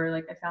thrift store, or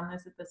like I found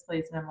this at this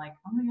place, and I'm like,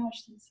 oh my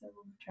gosh, this is so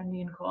trendy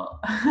and cool.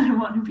 I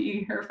want to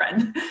be her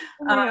friend.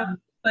 Oh my God.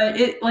 But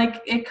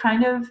it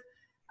kind of,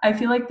 I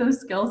feel like those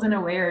skills in a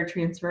way are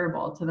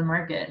transferable to the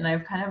market, and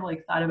I've kind of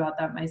like thought about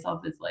that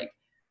myself as like,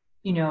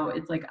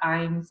 it's like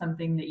eyeing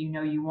something that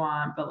you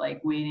want, but like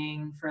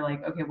waiting for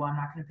like, okay, well, I'm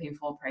not going to pay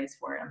full price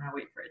for it. I'm going to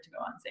wait for it to go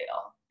on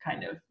sale.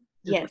 Kind of is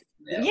Yes.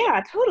 like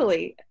Yeah,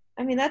 totally.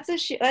 I mean, that's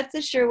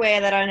a sure way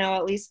that I know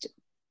at least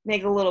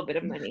make a little bit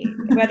of money.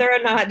 Whether or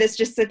not this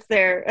just sits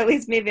there, at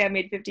least maybe I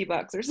made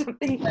 $50 or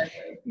something.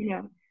 exactly. You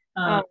know.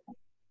 Um, Um,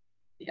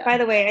 yeah. by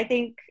the way, I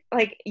think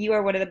like you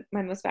are one of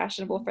my most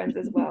fashionable friends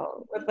as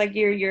well. With like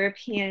your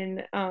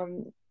European,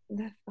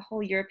 the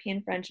whole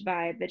European French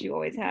vibe that you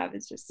always have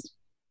is just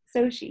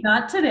so chic.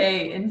 Not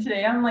today. And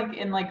today I'm like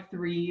in like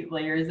 3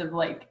 layers of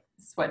like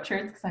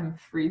sweatshirts because I'm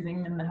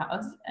freezing in the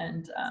house.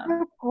 And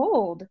So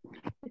cold.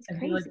 It's I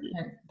feel like crazy.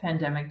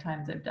 pandemic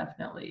times I've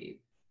definitely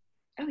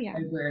Oh yeah.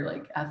 I wear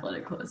like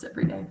athletic clothes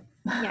every day.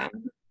 Yeah.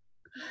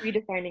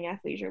 Redefining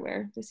athleisure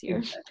wear this year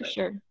for Exactly.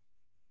 sure.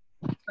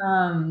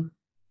 Um,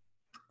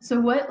 so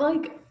what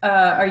like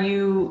are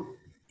you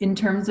in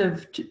terms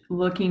of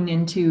looking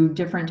into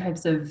different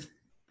types of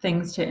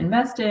things to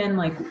invest in?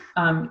 Like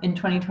in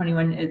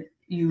 2021,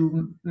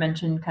 you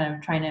mentioned kind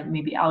of trying to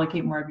maybe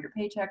allocate more of your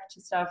paycheck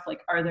to stuff.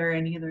 Like, are there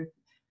any other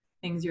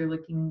things you're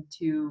looking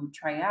to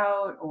try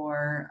out,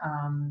 or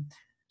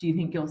do you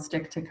think you'll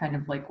stick to kind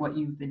of like what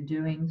you've been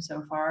doing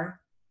so far?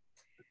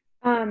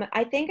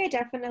 I think I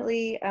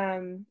definitely,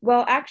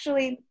 well,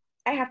 actually,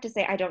 I have to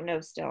say I don't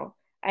know still.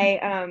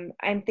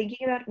 I'm thinking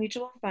about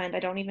mutual fund. I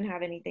don't even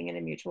have anything in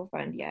a mutual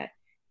fund yet.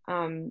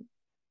 Um,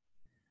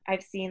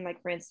 I've seen,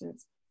 like, for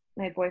instance,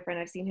 my boyfriend,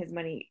 I've seen his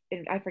money,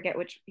 and I forget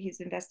which he's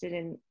invested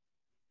in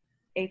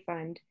a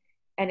fund,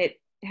 and it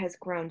has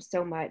grown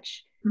so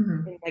much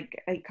Mm-hmm. in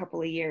like a couple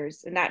of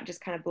years, and that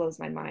just kind of blows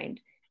my mind.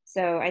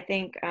 So I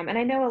think, and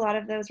I know a lot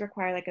of those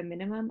require like a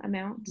minimum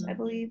amount, I Mhm.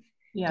 believe, to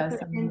Yeah, put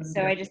some of in. them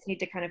So do. I just need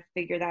to kind of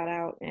figure that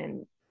out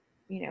and,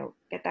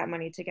 get that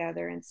money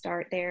together and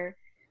start there.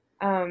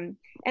 And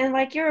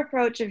like your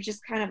approach of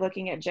just kind of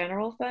looking at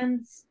general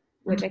funds,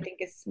 which I Mhm. think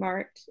is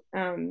smart,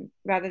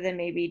 rather than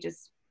maybe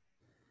just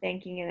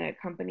banking in a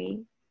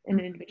company, in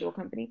an individual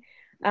company.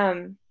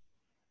 Um,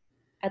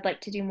 I'd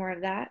like to do more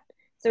of that.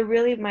 So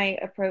really my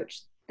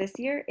approach this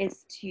year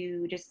is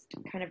to just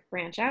kind of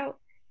branch out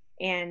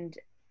and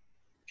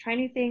try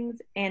new things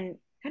and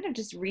kind of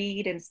just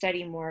read and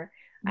study more.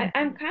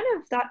 I'm Mhm. kind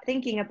of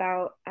thinking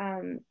about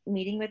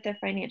meeting with a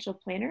financial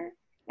planner.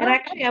 And Oh,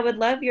 actually, I would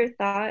love your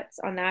thoughts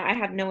on that. I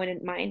have no one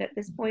in mind at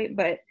this point,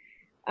 but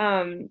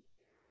um,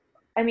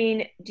 I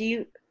mean,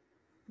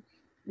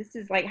 this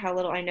is like how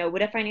little I know.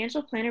 Would a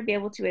financial planner be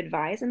able to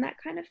advise in that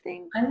kind of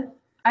thing? I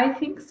I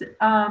think so.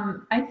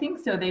 I think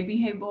so. They'd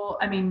be able.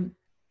 I mean,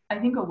 I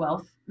think a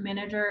wealth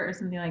manager or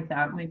something like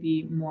that might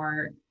be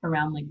more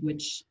around like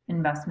which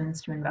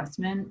investments to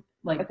investment,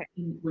 like Okay.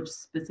 in which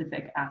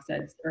specific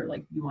assets or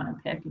like you want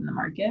to pick in the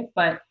market.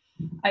 But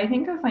I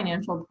think a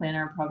financial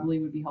planner probably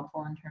would be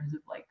helpful in terms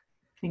of like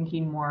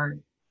thinking more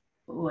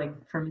like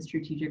from a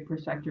strategic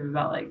perspective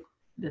about like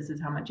this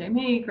is how much I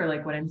make or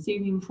like what I'm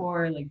saving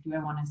for. Like, do I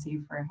want to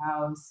save for a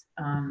house?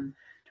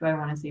 Do I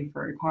want to save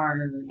for a car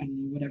or I don't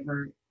know,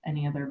 whatever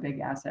any other big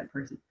asset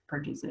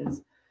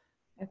purchases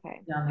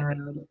Okay. down the Okay.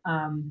 road.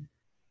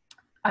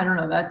 I don't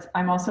know. That's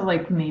I'm also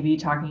like maybe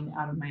talking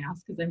out of my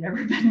ass because I've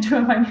never been to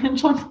a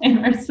financial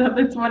planner, so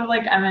that's what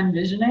like I'm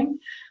envisioning.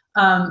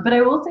 But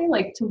I will say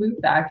like to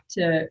loop back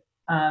to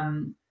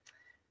um,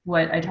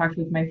 what I talked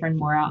with my friend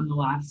Maura on the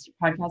last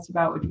podcast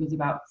about, which was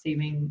about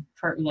saving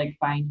for like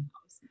buying a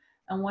house.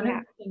 And one of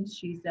Yeah. the things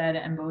she said,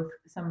 and both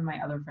some of my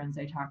other friends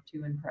I talked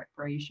to in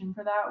preparation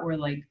for that, were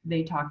like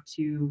they talked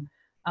to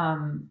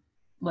um,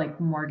 like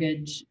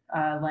mortgage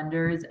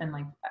lenders and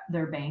like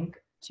their bank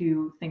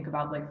to think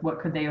about like what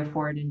could they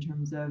afford in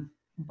terms of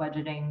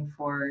budgeting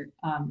for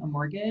a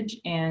mortgage.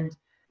 And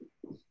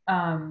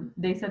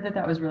they said that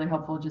that was really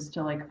helpful just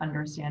to like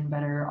understand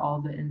better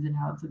all the ins and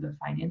outs of the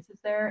finances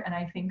there. And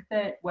I think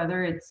that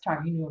whether it's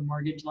talking to a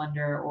mortgage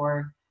lender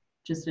or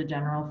just a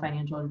general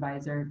financial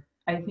advisor,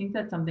 I think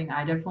that's something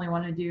I definitely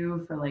want to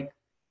do for like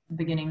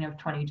beginning of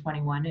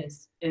 2021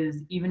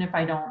 is even if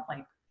I don't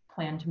like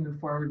plan to move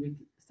forward with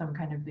some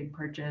kind of big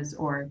purchase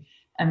or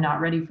am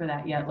not ready for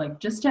that yet, like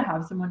just to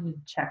have someone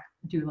to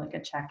do like a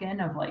check-in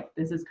of like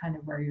this is kind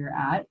of where you're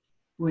at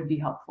would be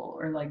helpful,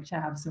 or like to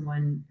have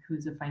someone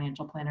who's a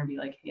financial planner be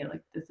like, hey,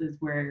 like this is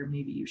where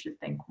maybe you should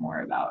think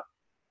more about,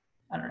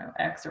 I don't know,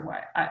 X or Y.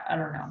 I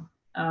don't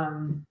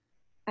know.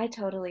 I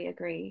totally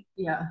agree.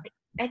 Yeah.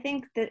 I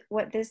think that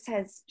what this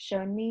has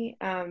shown me,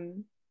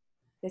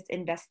 this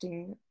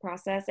investing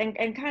process and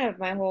kind of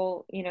my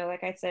whole,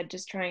 like I said,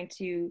 just trying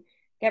to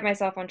get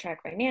myself on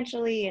track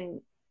financially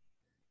and,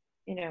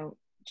 you know,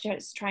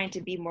 just trying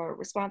to be more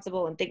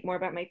responsible and think more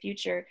about my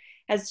future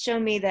has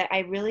shown me that I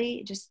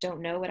really just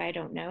don't know what I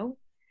don't know.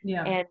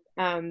 Yeah.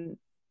 And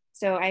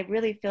so I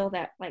really feel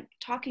that like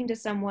talking to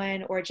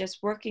someone or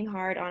just working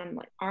hard on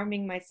like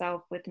arming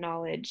myself with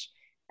knowledge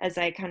as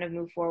I kind of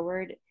move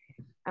forward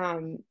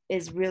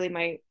is really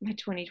my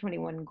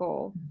 2021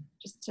 goal,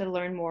 just to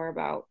learn more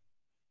about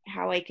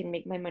how I can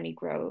make my money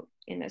grow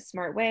in a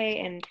smart way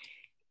and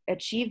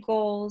achieve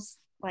goals.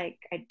 Like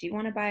I do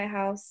want to buy a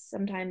house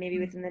sometime, maybe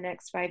within the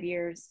next 5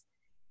 years.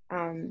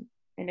 And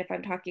if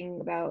I'm talking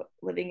about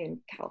living in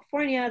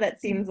California, that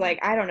seems like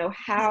I don't know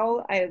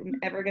how I'm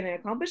ever going to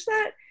accomplish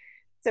that.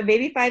 So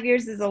maybe 5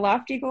 years is a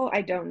lofty goal.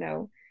 I don't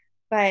know,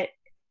 but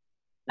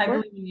I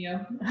work. believe in you.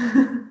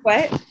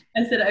 What?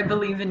 I said I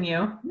believe in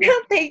you.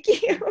 Thank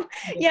you.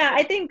 Yeah,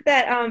 I think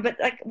that, but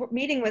like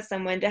meeting with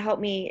someone to help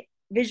me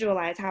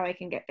visualize how I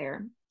can get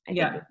there, I think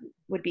Yeah.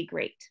 would be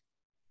great.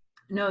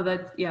 No,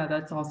 that's yeah,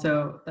 that's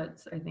also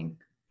that's I think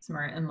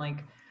smart and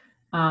like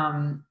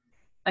um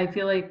I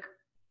feel like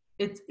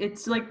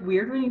it's like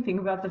weird when you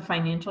think about the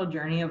financial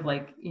journey of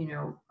like,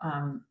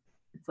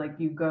 it's like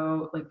you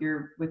go like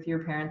you're with your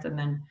parents and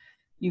then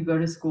you go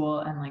to school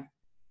and like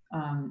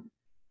um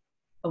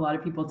a lot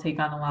of people take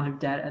on a lot of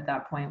debt at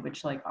that point,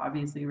 which like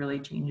obviously really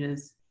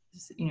changes,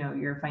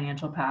 your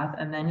financial path.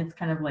 And then it's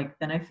kind of like,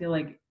 then I feel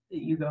like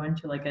you go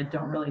into like a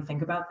don't really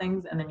think about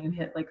things. And then you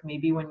hit like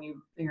maybe when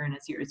you're in a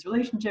serious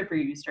relationship or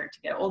you start to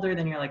get older,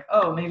 then you're like,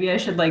 oh, maybe I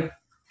should like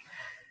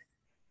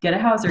get a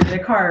house or get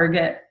a car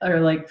or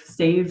like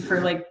save for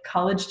like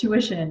college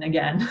tuition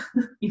again,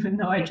 even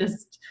though I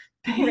just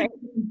paid, Right.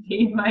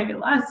 paid my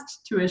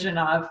last tuition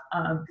off.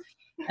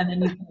 And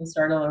then you kind of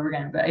start all over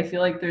again. But I feel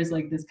like there's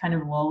like this kind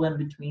of lull in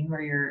between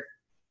where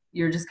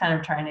you're just kind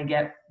of trying to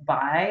get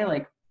by,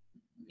 like,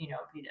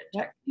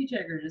 Yep.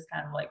 paycheck or just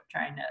kind of like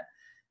trying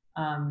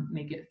to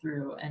make it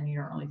through and you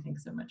don't really think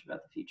so much about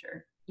the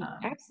future.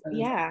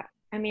 Yeah.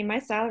 I mean, my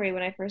salary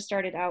when I first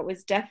started out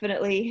was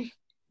definitely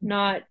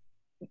not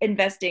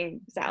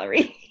investing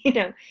salary,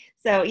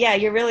 So yeah,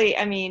 you're really,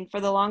 I mean, for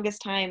the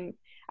longest time,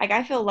 like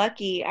I feel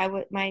lucky. I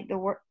would my the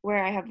work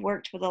where I have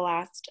worked for the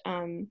last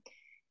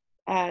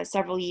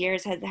several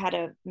years has had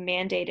a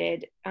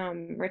mandated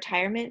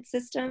retirement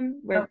system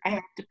where I Okay.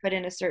 have to put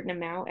in a certain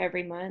amount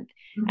every month.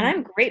 And Mhm.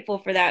 I'm grateful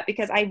for that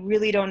because I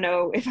really don't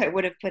know if I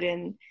would have put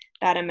in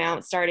that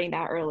amount starting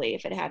that early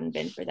if it hadn't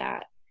been for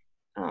that.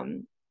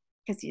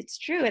 Because it's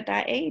true, at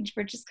that age,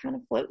 we're just kind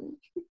of floating,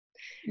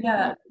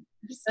 Yeah,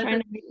 just that's trying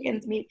to make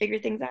ends actually, meet, figure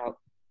things out.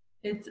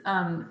 it's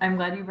I'm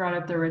glad you brought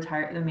up the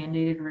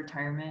mandated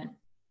retirement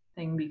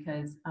thing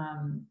because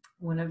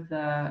one of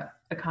the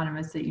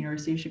economists at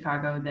University of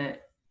Chicago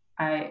that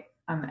I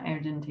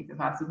didn't take the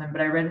class with him,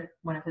 but I read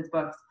one of his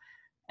books,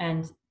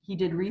 and he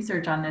did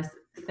research on this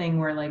thing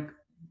where like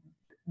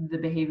the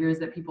behaviors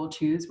that people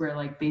choose where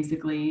like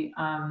basically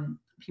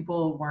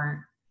people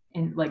weren't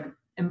in like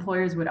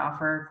employers would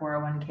offer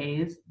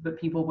 401ks but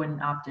people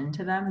wouldn't opt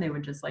into them. They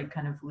would just like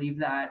kind of leave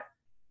that.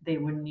 They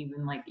wouldn't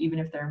even like, even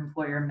if their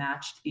employer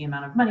matched the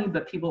amount of money,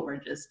 but people were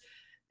just,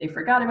 they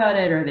forgot about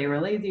it or they were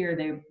lazy or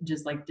they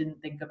just like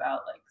didn't think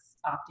about like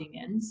opting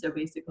in. So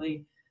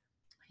basically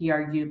he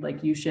argued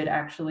like you should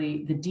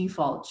actually, the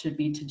default should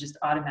be to just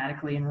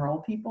automatically enroll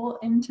people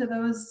into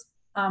those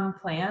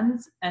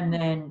plans and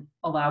then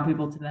allow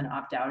people to then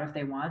opt out if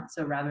they want.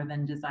 So rather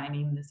than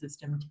designing the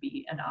system to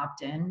be an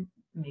opt-in,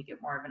 make it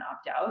more of an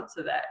opt-out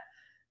so that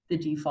the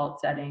default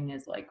setting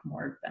is like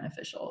more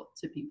beneficial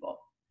to people.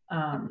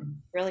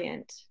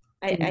 Brilliant.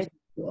 It is I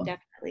cool.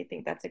 definitely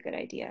think that's a good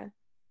idea.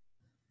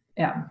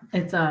 Yeah,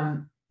 it's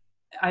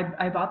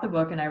I bought the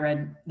book and I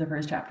read the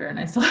first chapter and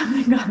I still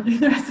haven't gotten through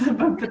the rest of the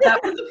book, but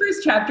that was the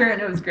first chapter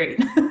and it was great.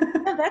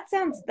 No, that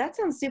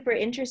sounds super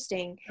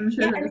interesting. I'm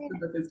sure Yeah, the I rest mean, of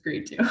the book is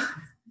great too.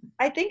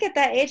 I think at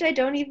that age, I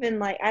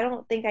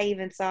don't think I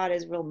even saw it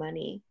as real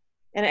money.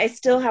 And I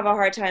still have a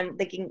hard time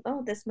thinking,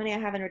 oh, this money I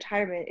have in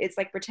retirement, it's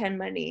like pretend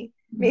money.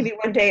 Maybe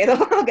one day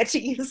I'll get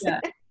to use Yeah.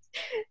 it.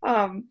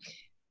 Um,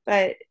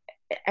 but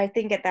I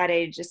think at that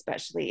age,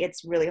 especially,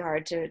 it's really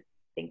hard to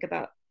think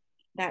about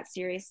that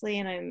seriously.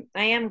 And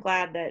I am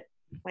glad that,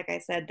 like I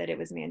said, that it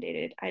was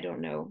mandated. I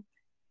don't know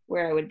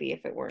where I would be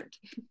if it weren't.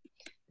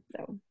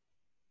 So.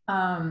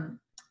 Um,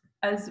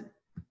 as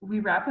we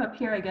wrap up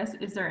here, I guess,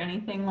 is there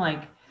anything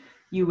like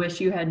you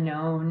wish you had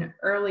known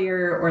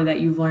earlier or that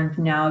you've learned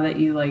now that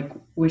you like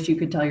wish you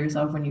could tell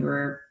yourself when you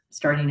were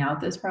starting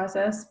out this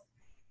process?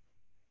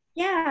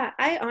 Yeah,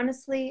 I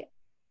honestly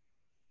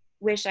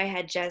wish I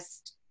had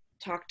just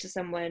talked to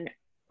someone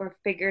or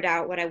figured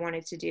out what I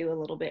wanted to do a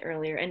little bit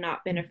earlier and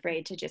not been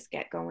afraid to just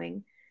get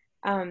going.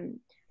 Um,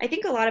 I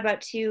think a lot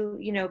about too,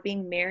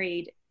 being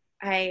married.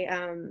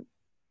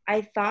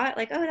 I thought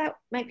like, oh, that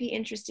might be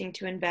interesting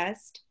to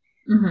invest,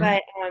 Mm-hmm.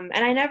 but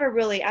and I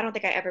don't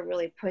think I ever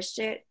really pushed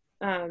it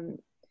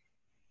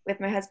with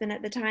my husband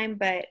at the time,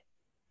 but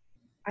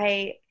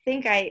I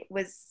think I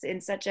was in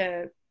such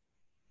a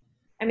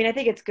I mean, I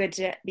think it's good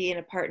to be in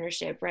a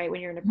partnership, right?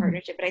 When you're in a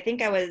partnership, but I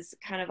think I was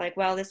kind of like,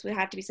 well, this would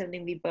have to be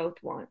something we both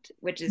want,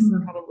 which is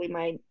Mm-hmm. probably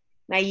my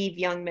naive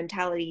young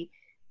mentality.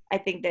 I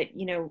think that,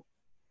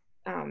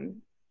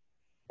 um,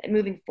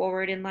 moving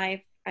forward in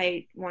life,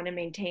 I want to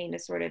maintain a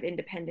sort of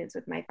independence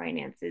with my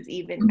finances,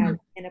 even Mm-hmm. as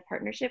in a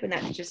partnership. And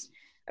that's just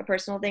a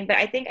personal thing. But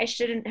I think I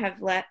shouldn't have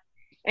let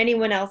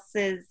anyone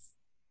else's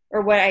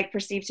or what I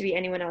perceive to be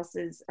anyone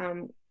else's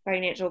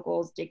financial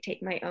goals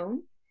dictate my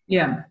own.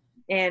 Yeah.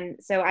 And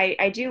so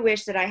I do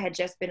wish that I had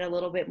just been a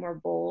little bit more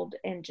bold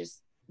and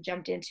just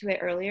jumped into it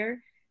earlier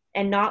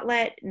and not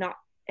let not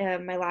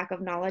my lack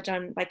of knowledge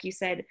on, like you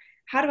said,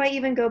 how do I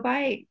even go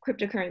buy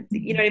cryptocurrency?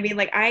 You know what I mean?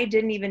 Like I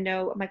didn't even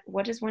know. I'm like,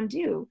 what does one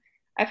do?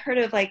 I've heard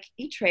of like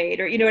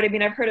E-Trade or you know what I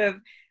mean? I've heard of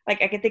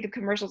like I could think of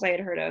commercials I had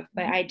heard of,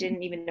 but I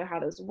didn't even know how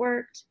those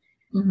worked.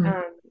 Mm-hmm.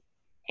 Um,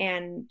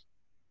 and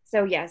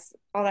so yes,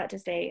 all that to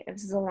say,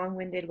 this is a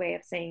long-winded way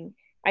of saying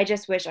I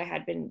just wish I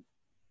had been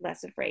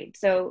less afraid.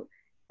 So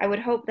I would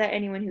hope that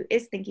anyone who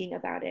is thinking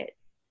about it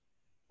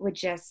would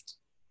just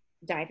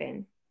dive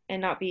in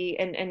and not be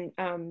and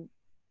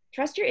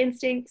trust your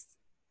instincts.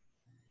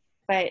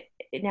 But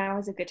now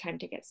is a good time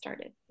to get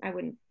started. I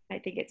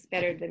think it's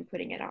better than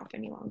putting it off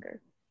any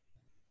longer.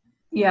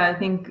 Yeah, I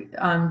think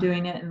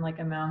doing it in like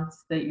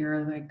amounts that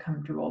you're like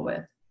comfortable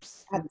with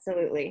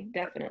Absolutely,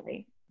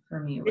 definitely. for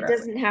me. It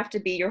doesn't have to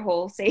be your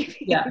whole savings.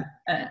 Yeah,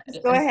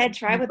 Just go ahead,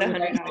 try with $100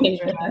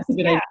 or that's less. a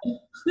good Yeah,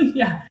 idea.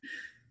 Yeah,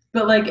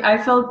 but like I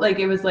felt like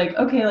it was like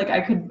okay, like I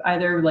could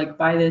either like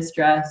buy this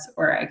dress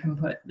or I can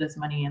put this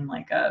money in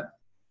like a,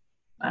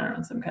 I don't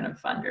know, some kind of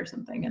fund or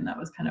something, and that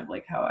was kind of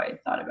like how I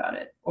thought about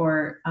it.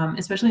 Or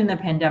especially in the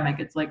pandemic,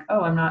 it's like,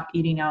 oh, I'm not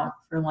eating out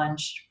for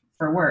lunch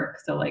for work,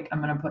 so like I'm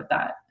gonna put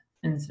that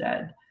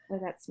instead oh,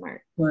 that's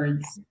smart.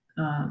 towards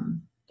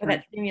um Or towards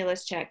that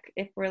stimulus check,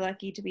 if we're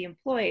lucky to be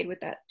employed with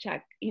that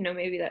check,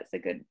 maybe that's a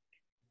good,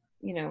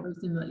 you know,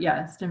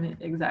 yeah,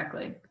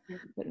 exactly.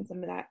 putting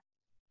some of that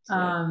to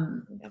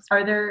Um, investment.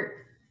 are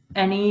there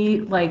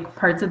any like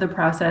parts of the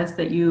process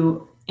that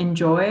you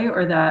enjoy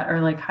or that are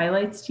like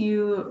highlights to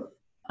you?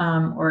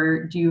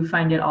 Or do you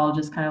find it all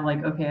just kind of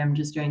like, okay, I'm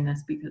just doing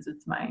this because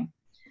it's my,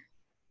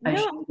 I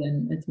should No,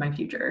 and it's my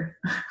future.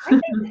 I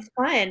think it's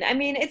fun. I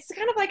mean, it's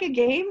kind of like a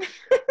game,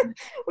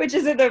 which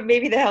isn't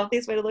maybe the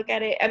healthiest way to look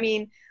at it. I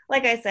mean,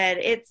 like I said,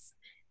 it's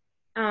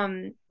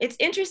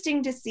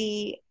interesting to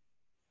see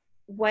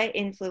what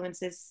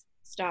influences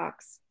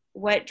stocks,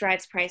 what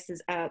drives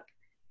prices up,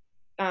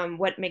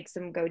 what makes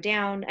them go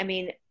down. I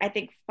mean, I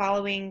think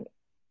following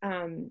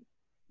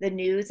the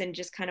news and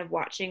just kind of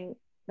watching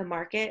the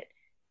market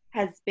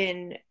has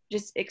been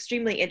just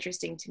extremely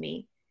interesting to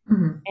me.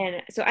 Mm-hmm.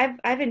 And so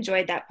I've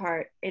enjoyed that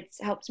part. It's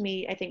helped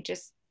me, I think,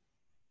 just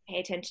pay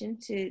attention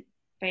to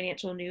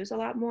financial news a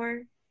lot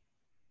more,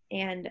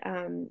 and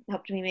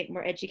helped me make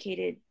more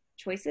educated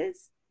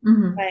choices.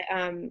 Mm-hmm. But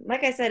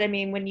like I said, I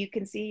mean, when you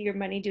can see your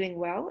money doing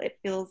well, it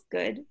feels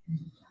good.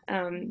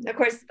 Of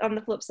course, on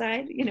the flip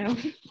side,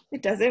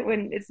 it doesn't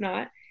when it's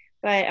not.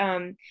 But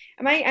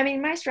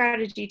my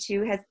strategy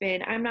too has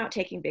been, I'm not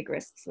taking big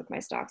risks with my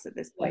stocks at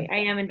this Yeah. point. I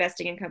am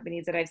investing in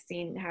companies that I've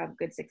seen have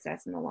good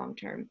success in the long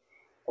term,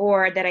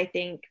 or that I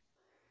think,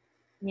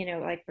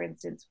 like for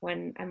instance,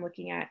 one I'm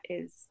looking at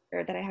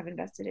or that I have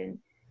invested in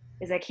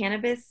is a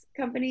cannabis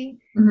company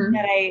Mm-hmm.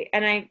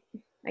 that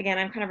again,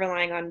 I'm kind of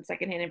relying on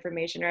secondhand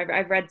information, or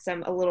I've read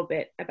a little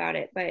bit about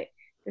it, but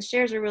the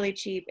shares are really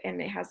cheap, and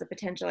it has the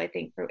potential, I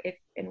think, for if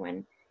and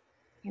when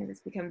cannabis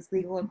becomes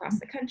legal across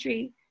the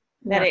country,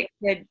 that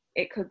Yeah.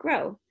 it could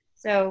grow.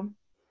 So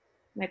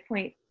my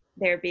point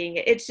there being,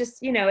 it's just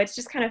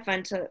kind of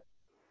fun to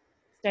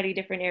study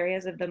different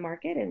areas of the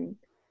market and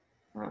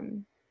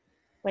um,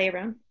 play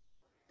around.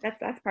 That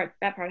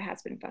part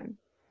has been fun.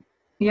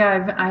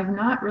 Yeah, I've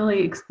not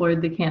really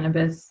explored the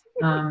cannabis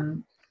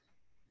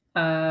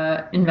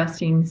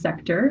investing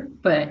sector,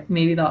 but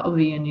maybe that will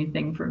be a new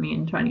thing for me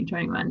in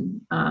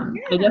 2021. I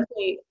Yeah.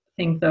 definitely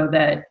think though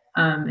that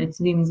it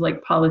seems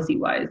like policy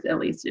wise, at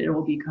least it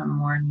will become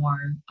more and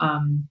more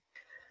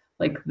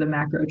like the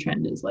macro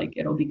trend is like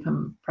it'll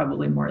become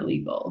probably more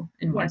legal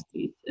in more Yes.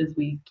 states as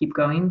we keep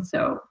going.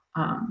 So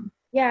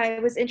Yeah,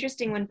 it was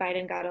interesting when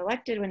Biden got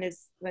elected,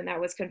 when that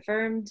was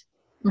confirmed.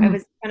 I mhm.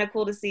 was kind of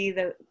cool to see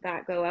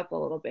that go up a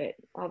little bit.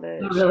 All the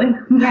Oh, shares.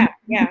 really? Yeah,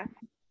 yeah,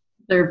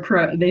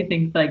 They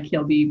think like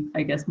he'll be,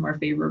 I guess, more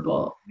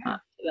favorable yeah,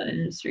 to that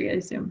industry, I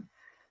assume.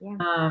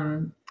 yeah.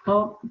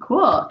 Well,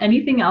 cool.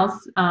 Anything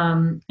else?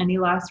 Any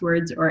last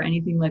words or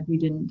anything like we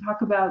didn't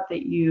talk about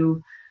that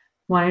you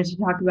wanted to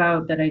talk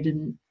about that I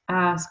didn't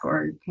ask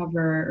or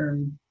cover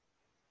or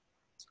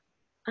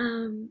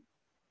Um,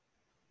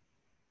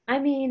 I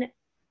mean,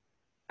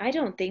 I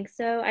don't think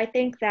so. I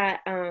think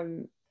that,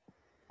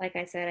 like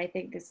I said, I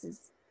think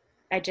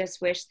I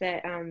just wish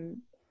that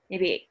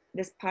maybe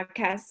this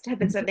podcast had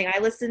been something I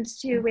listened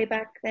to way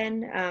back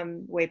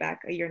then, way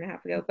back a year and a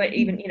half ago, but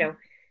even,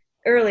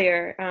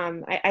 earlier.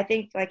 I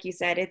think, like you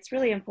said, it's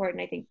really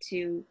important, I think,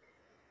 to,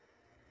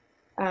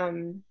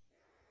 um,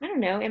 I don't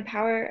know,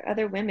 empower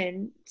other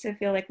women to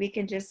feel like we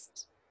can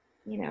just,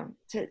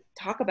 to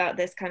talk about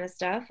this kind of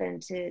stuff,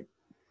 and to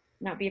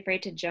not be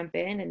afraid to jump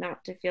in, and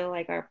not to feel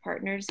like our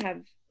partners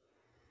have,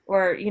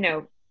 or,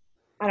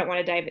 I don't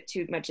want to dive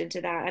too much into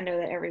that. I know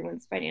that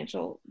everyone's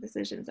financial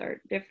decisions are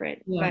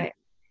different, yeah. but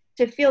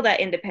to feel that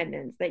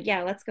independence, that,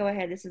 yeah, let's go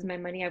ahead. This is my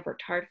money. I've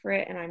worked hard for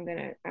it, and I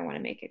want to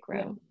make it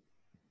Yeah. grow.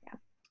 Yeah.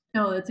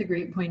 No, that's a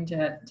great point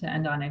to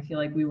end on. I feel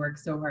like we work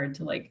so hard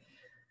to like,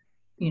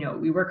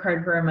 we work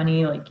hard for our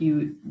money, like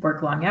you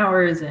work long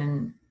hours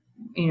and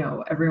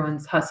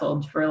everyone's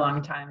hustled for a long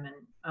time and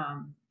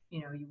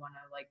you want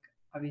to like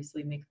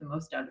obviously make the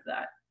most out of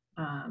that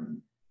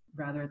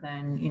rather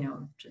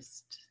than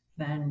just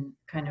then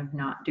kind of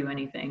not do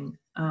anything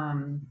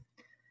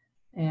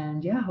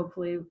and yeah,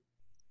 hopefully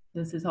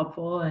this is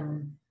helpful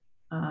and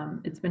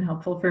it's been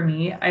helpful for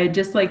me. I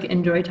just like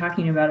enjoy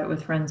talking about it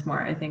with friends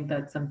more. I think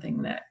that's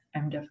something that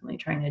I'm definitely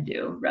trying to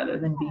do rather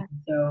than being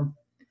so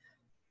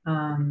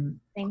Same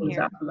closed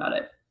here. off about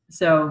it.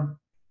 So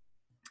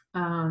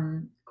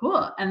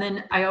cool. And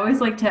then I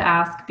always like to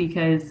ask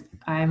because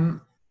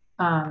I'm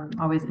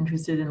always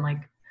interested in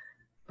like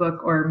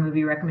book or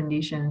movie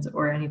recommendations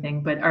or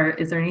anything. But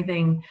is there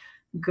anything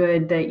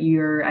good that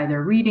you're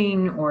either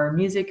reading or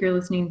music you're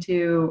listening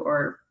to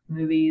or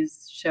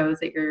movies, shows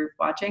that you're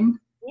watching?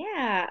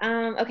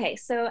 Yeah. Okay.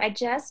 So I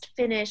just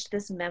finished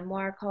this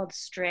memoir called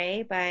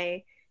Stray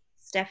by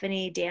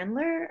Stephanie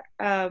Danler.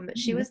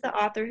 She Mhm. was the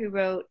author who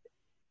wrote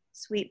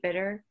Sweet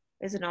Bitter,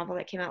 is a novel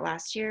that came out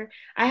last year.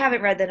 I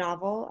haven't read the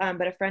novel,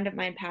 but a friend of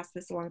mine passed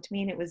this along to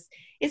me, and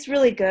it's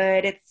really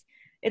good. It's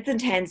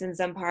intense in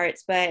some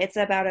parts, but it's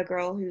about a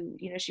girl who,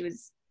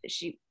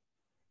 she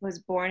was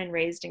born and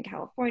raised in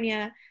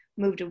California,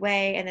 moved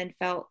away, and then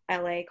felt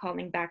LA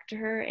calling back to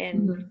her,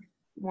 and Mhm.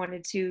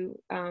 wanted to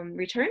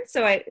return.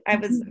 So I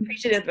was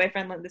appreciative that my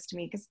friend lent this to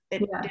me, because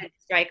it Yeah. did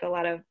strike a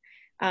lot of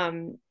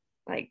um,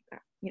 like,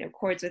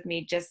 chords with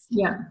me, just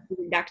Yeah.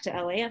 moving back to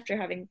LA after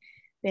having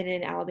been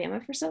in Alabama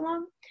for so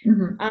long.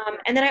 Mhm.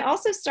 And then I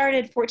also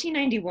started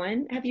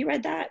 1491. Have you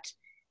read that?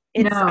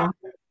 It's No.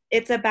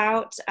 it's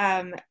about,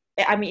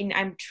 I mean,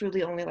 I'm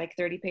truly only like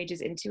 30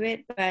 pages into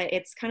it, but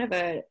it's kind of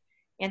a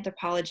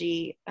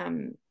anthropology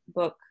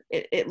book.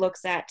 It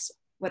looks at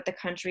what the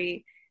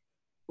country,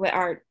 what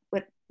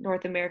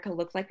North America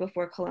looked like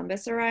before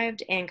Columbus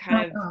arrived, and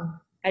kind of Oh.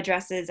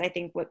 addresses, I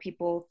think, what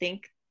people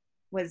think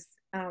was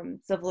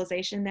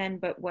civilization then,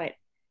 but what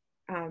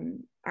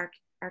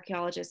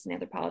archaeologists and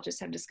anthropologists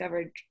have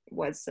discovered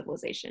was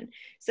civilization.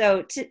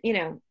 So,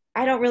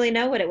 I don't really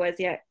know what it was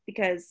yet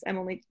because I'm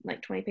only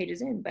like 20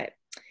 pages in, but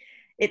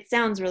it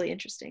sounds really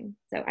interesting.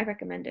 So I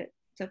recommend it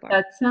so far.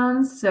 That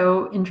sounds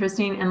so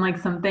interesting and like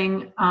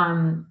something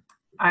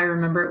I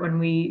remember when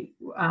we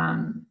I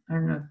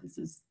don't know if this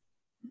is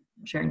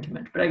sharing too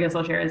much, but I guess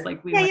I'll share is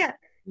like we Yeah.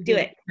 we Do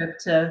did it. a trip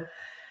to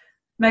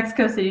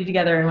Mexico City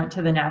together and went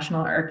to the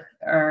National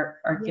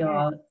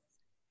Yeah.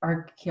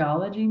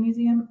 Archaeology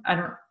Museum. I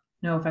don't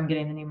know if I'm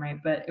getting the name right,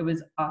 but it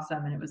was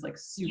awesome and it was like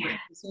super Yeah.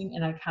 interesting.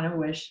 And I kind of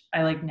wish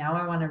I like now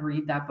I want to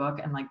read that book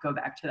and like go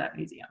back to that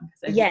museum because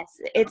I feel Yes,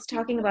 it's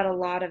talking like, about a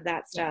lot of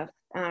that yeah. stuff,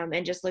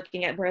 and just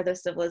looking at where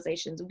those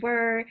civilizations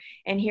were.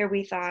 And here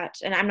we thought,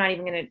 and I'm not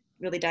even going to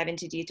really dive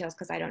into details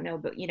because I don't know,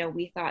 but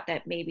we thought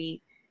that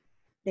maybe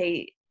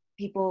they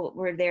people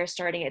were there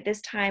starting at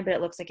this time, but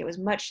it looks like it was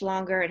much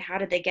longer. And how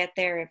did they get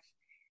there if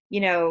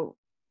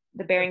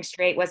the Bering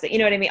Strait wasn't, you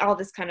know what I mean? All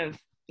this kind of,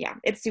 yeah,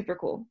 it's super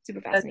cool,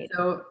 super That's fascinating.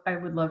 so I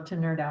would love to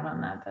nerd out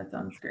on that. That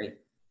sounds great.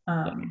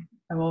 Yeah,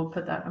 I will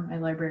put that on my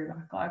library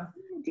backlog.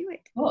 do it.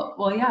 Cool.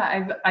 Well,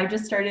 yeah, I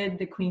just started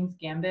The Queen's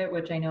Gambit,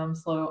 which I know I'm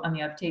slow on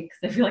the uptake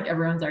because I feel like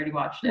everyone's already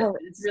watched it. Oh,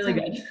 But it's really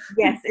good.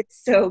 yes,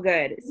 it's so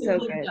good. It's It so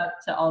lived good. up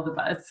to all the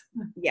buzz.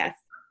 Yes,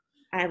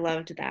 I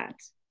loved that.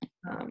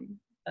 Um, Um,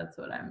 that's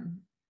what I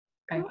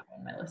cool. have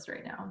on my list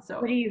right now. What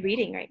are So you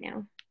reading right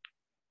now?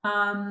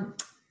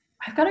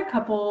 I've got a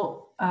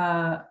couple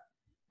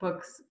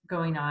books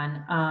going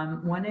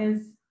on. One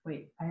is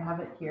wait, I have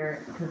it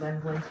here because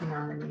I'm blanking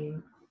on the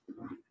name.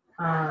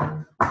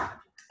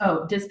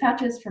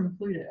 Dispatches from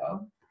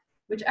Pluto,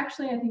 which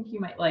actually I think you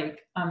might like.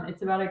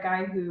 It's about a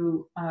guy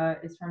who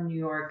is from New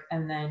York,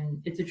 and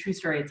then it's a true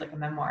story. It's like a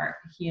memoir.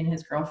 He and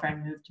his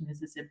girlfriend moved to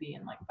Mississippi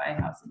and like buy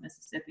a house in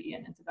Mississippi,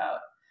 and it's about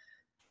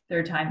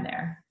their time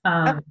there.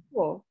 Oh,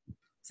 cool.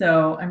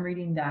 So I'm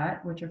reading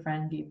that, which a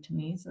friend gave to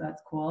me, so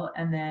that's cool.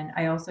 And then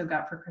I also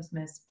got for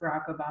Christmas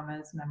Barack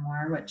Obama's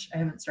memoir, which I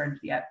haven't started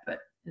yet, but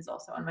is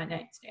also on my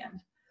nightstand.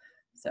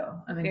 So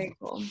I'm Very excited.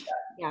 cool.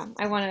 Yeah,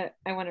 I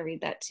wanna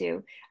read that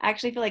too. I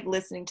actually feel like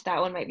listening to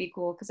that one might be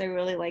cool because I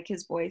really like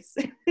his voice.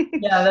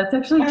 Yeah, that's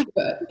actually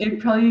true.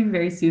 It'd probably be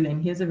very soothing.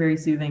 He has a very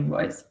soothing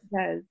voice.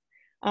 Does.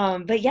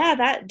 But yeah,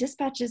 that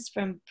Dispatches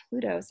from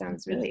Pluto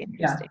sounds really Yeah,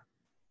 interesting.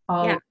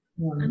 Yeah,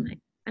 I'll.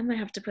 I might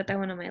have to put that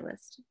one on my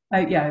list.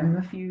 I'm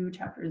a few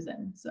chapters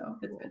in, so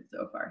it's good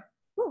so far.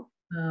 Cool.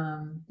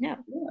 No, Yeah.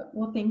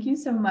 Well, thank you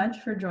so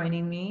much for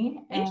joining me,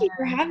 thank and you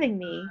for having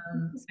me.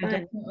 This was I fun.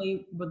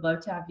 definitely would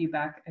love to have you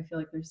back. I feel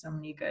like there's so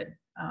many good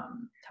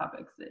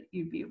topics that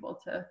you'd be able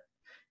to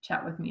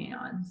chat with me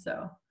on.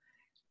 So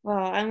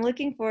Well, I'm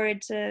looking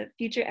forward to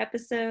future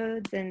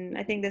episodes, and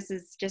I think this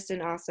is just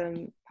an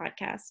awesome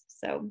podcast.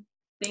 So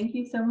thank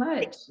you so much.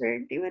 thanks for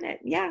doing it.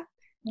 Yeah.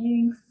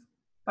 Thanks.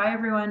 Bye,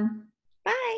 everyone. Bye.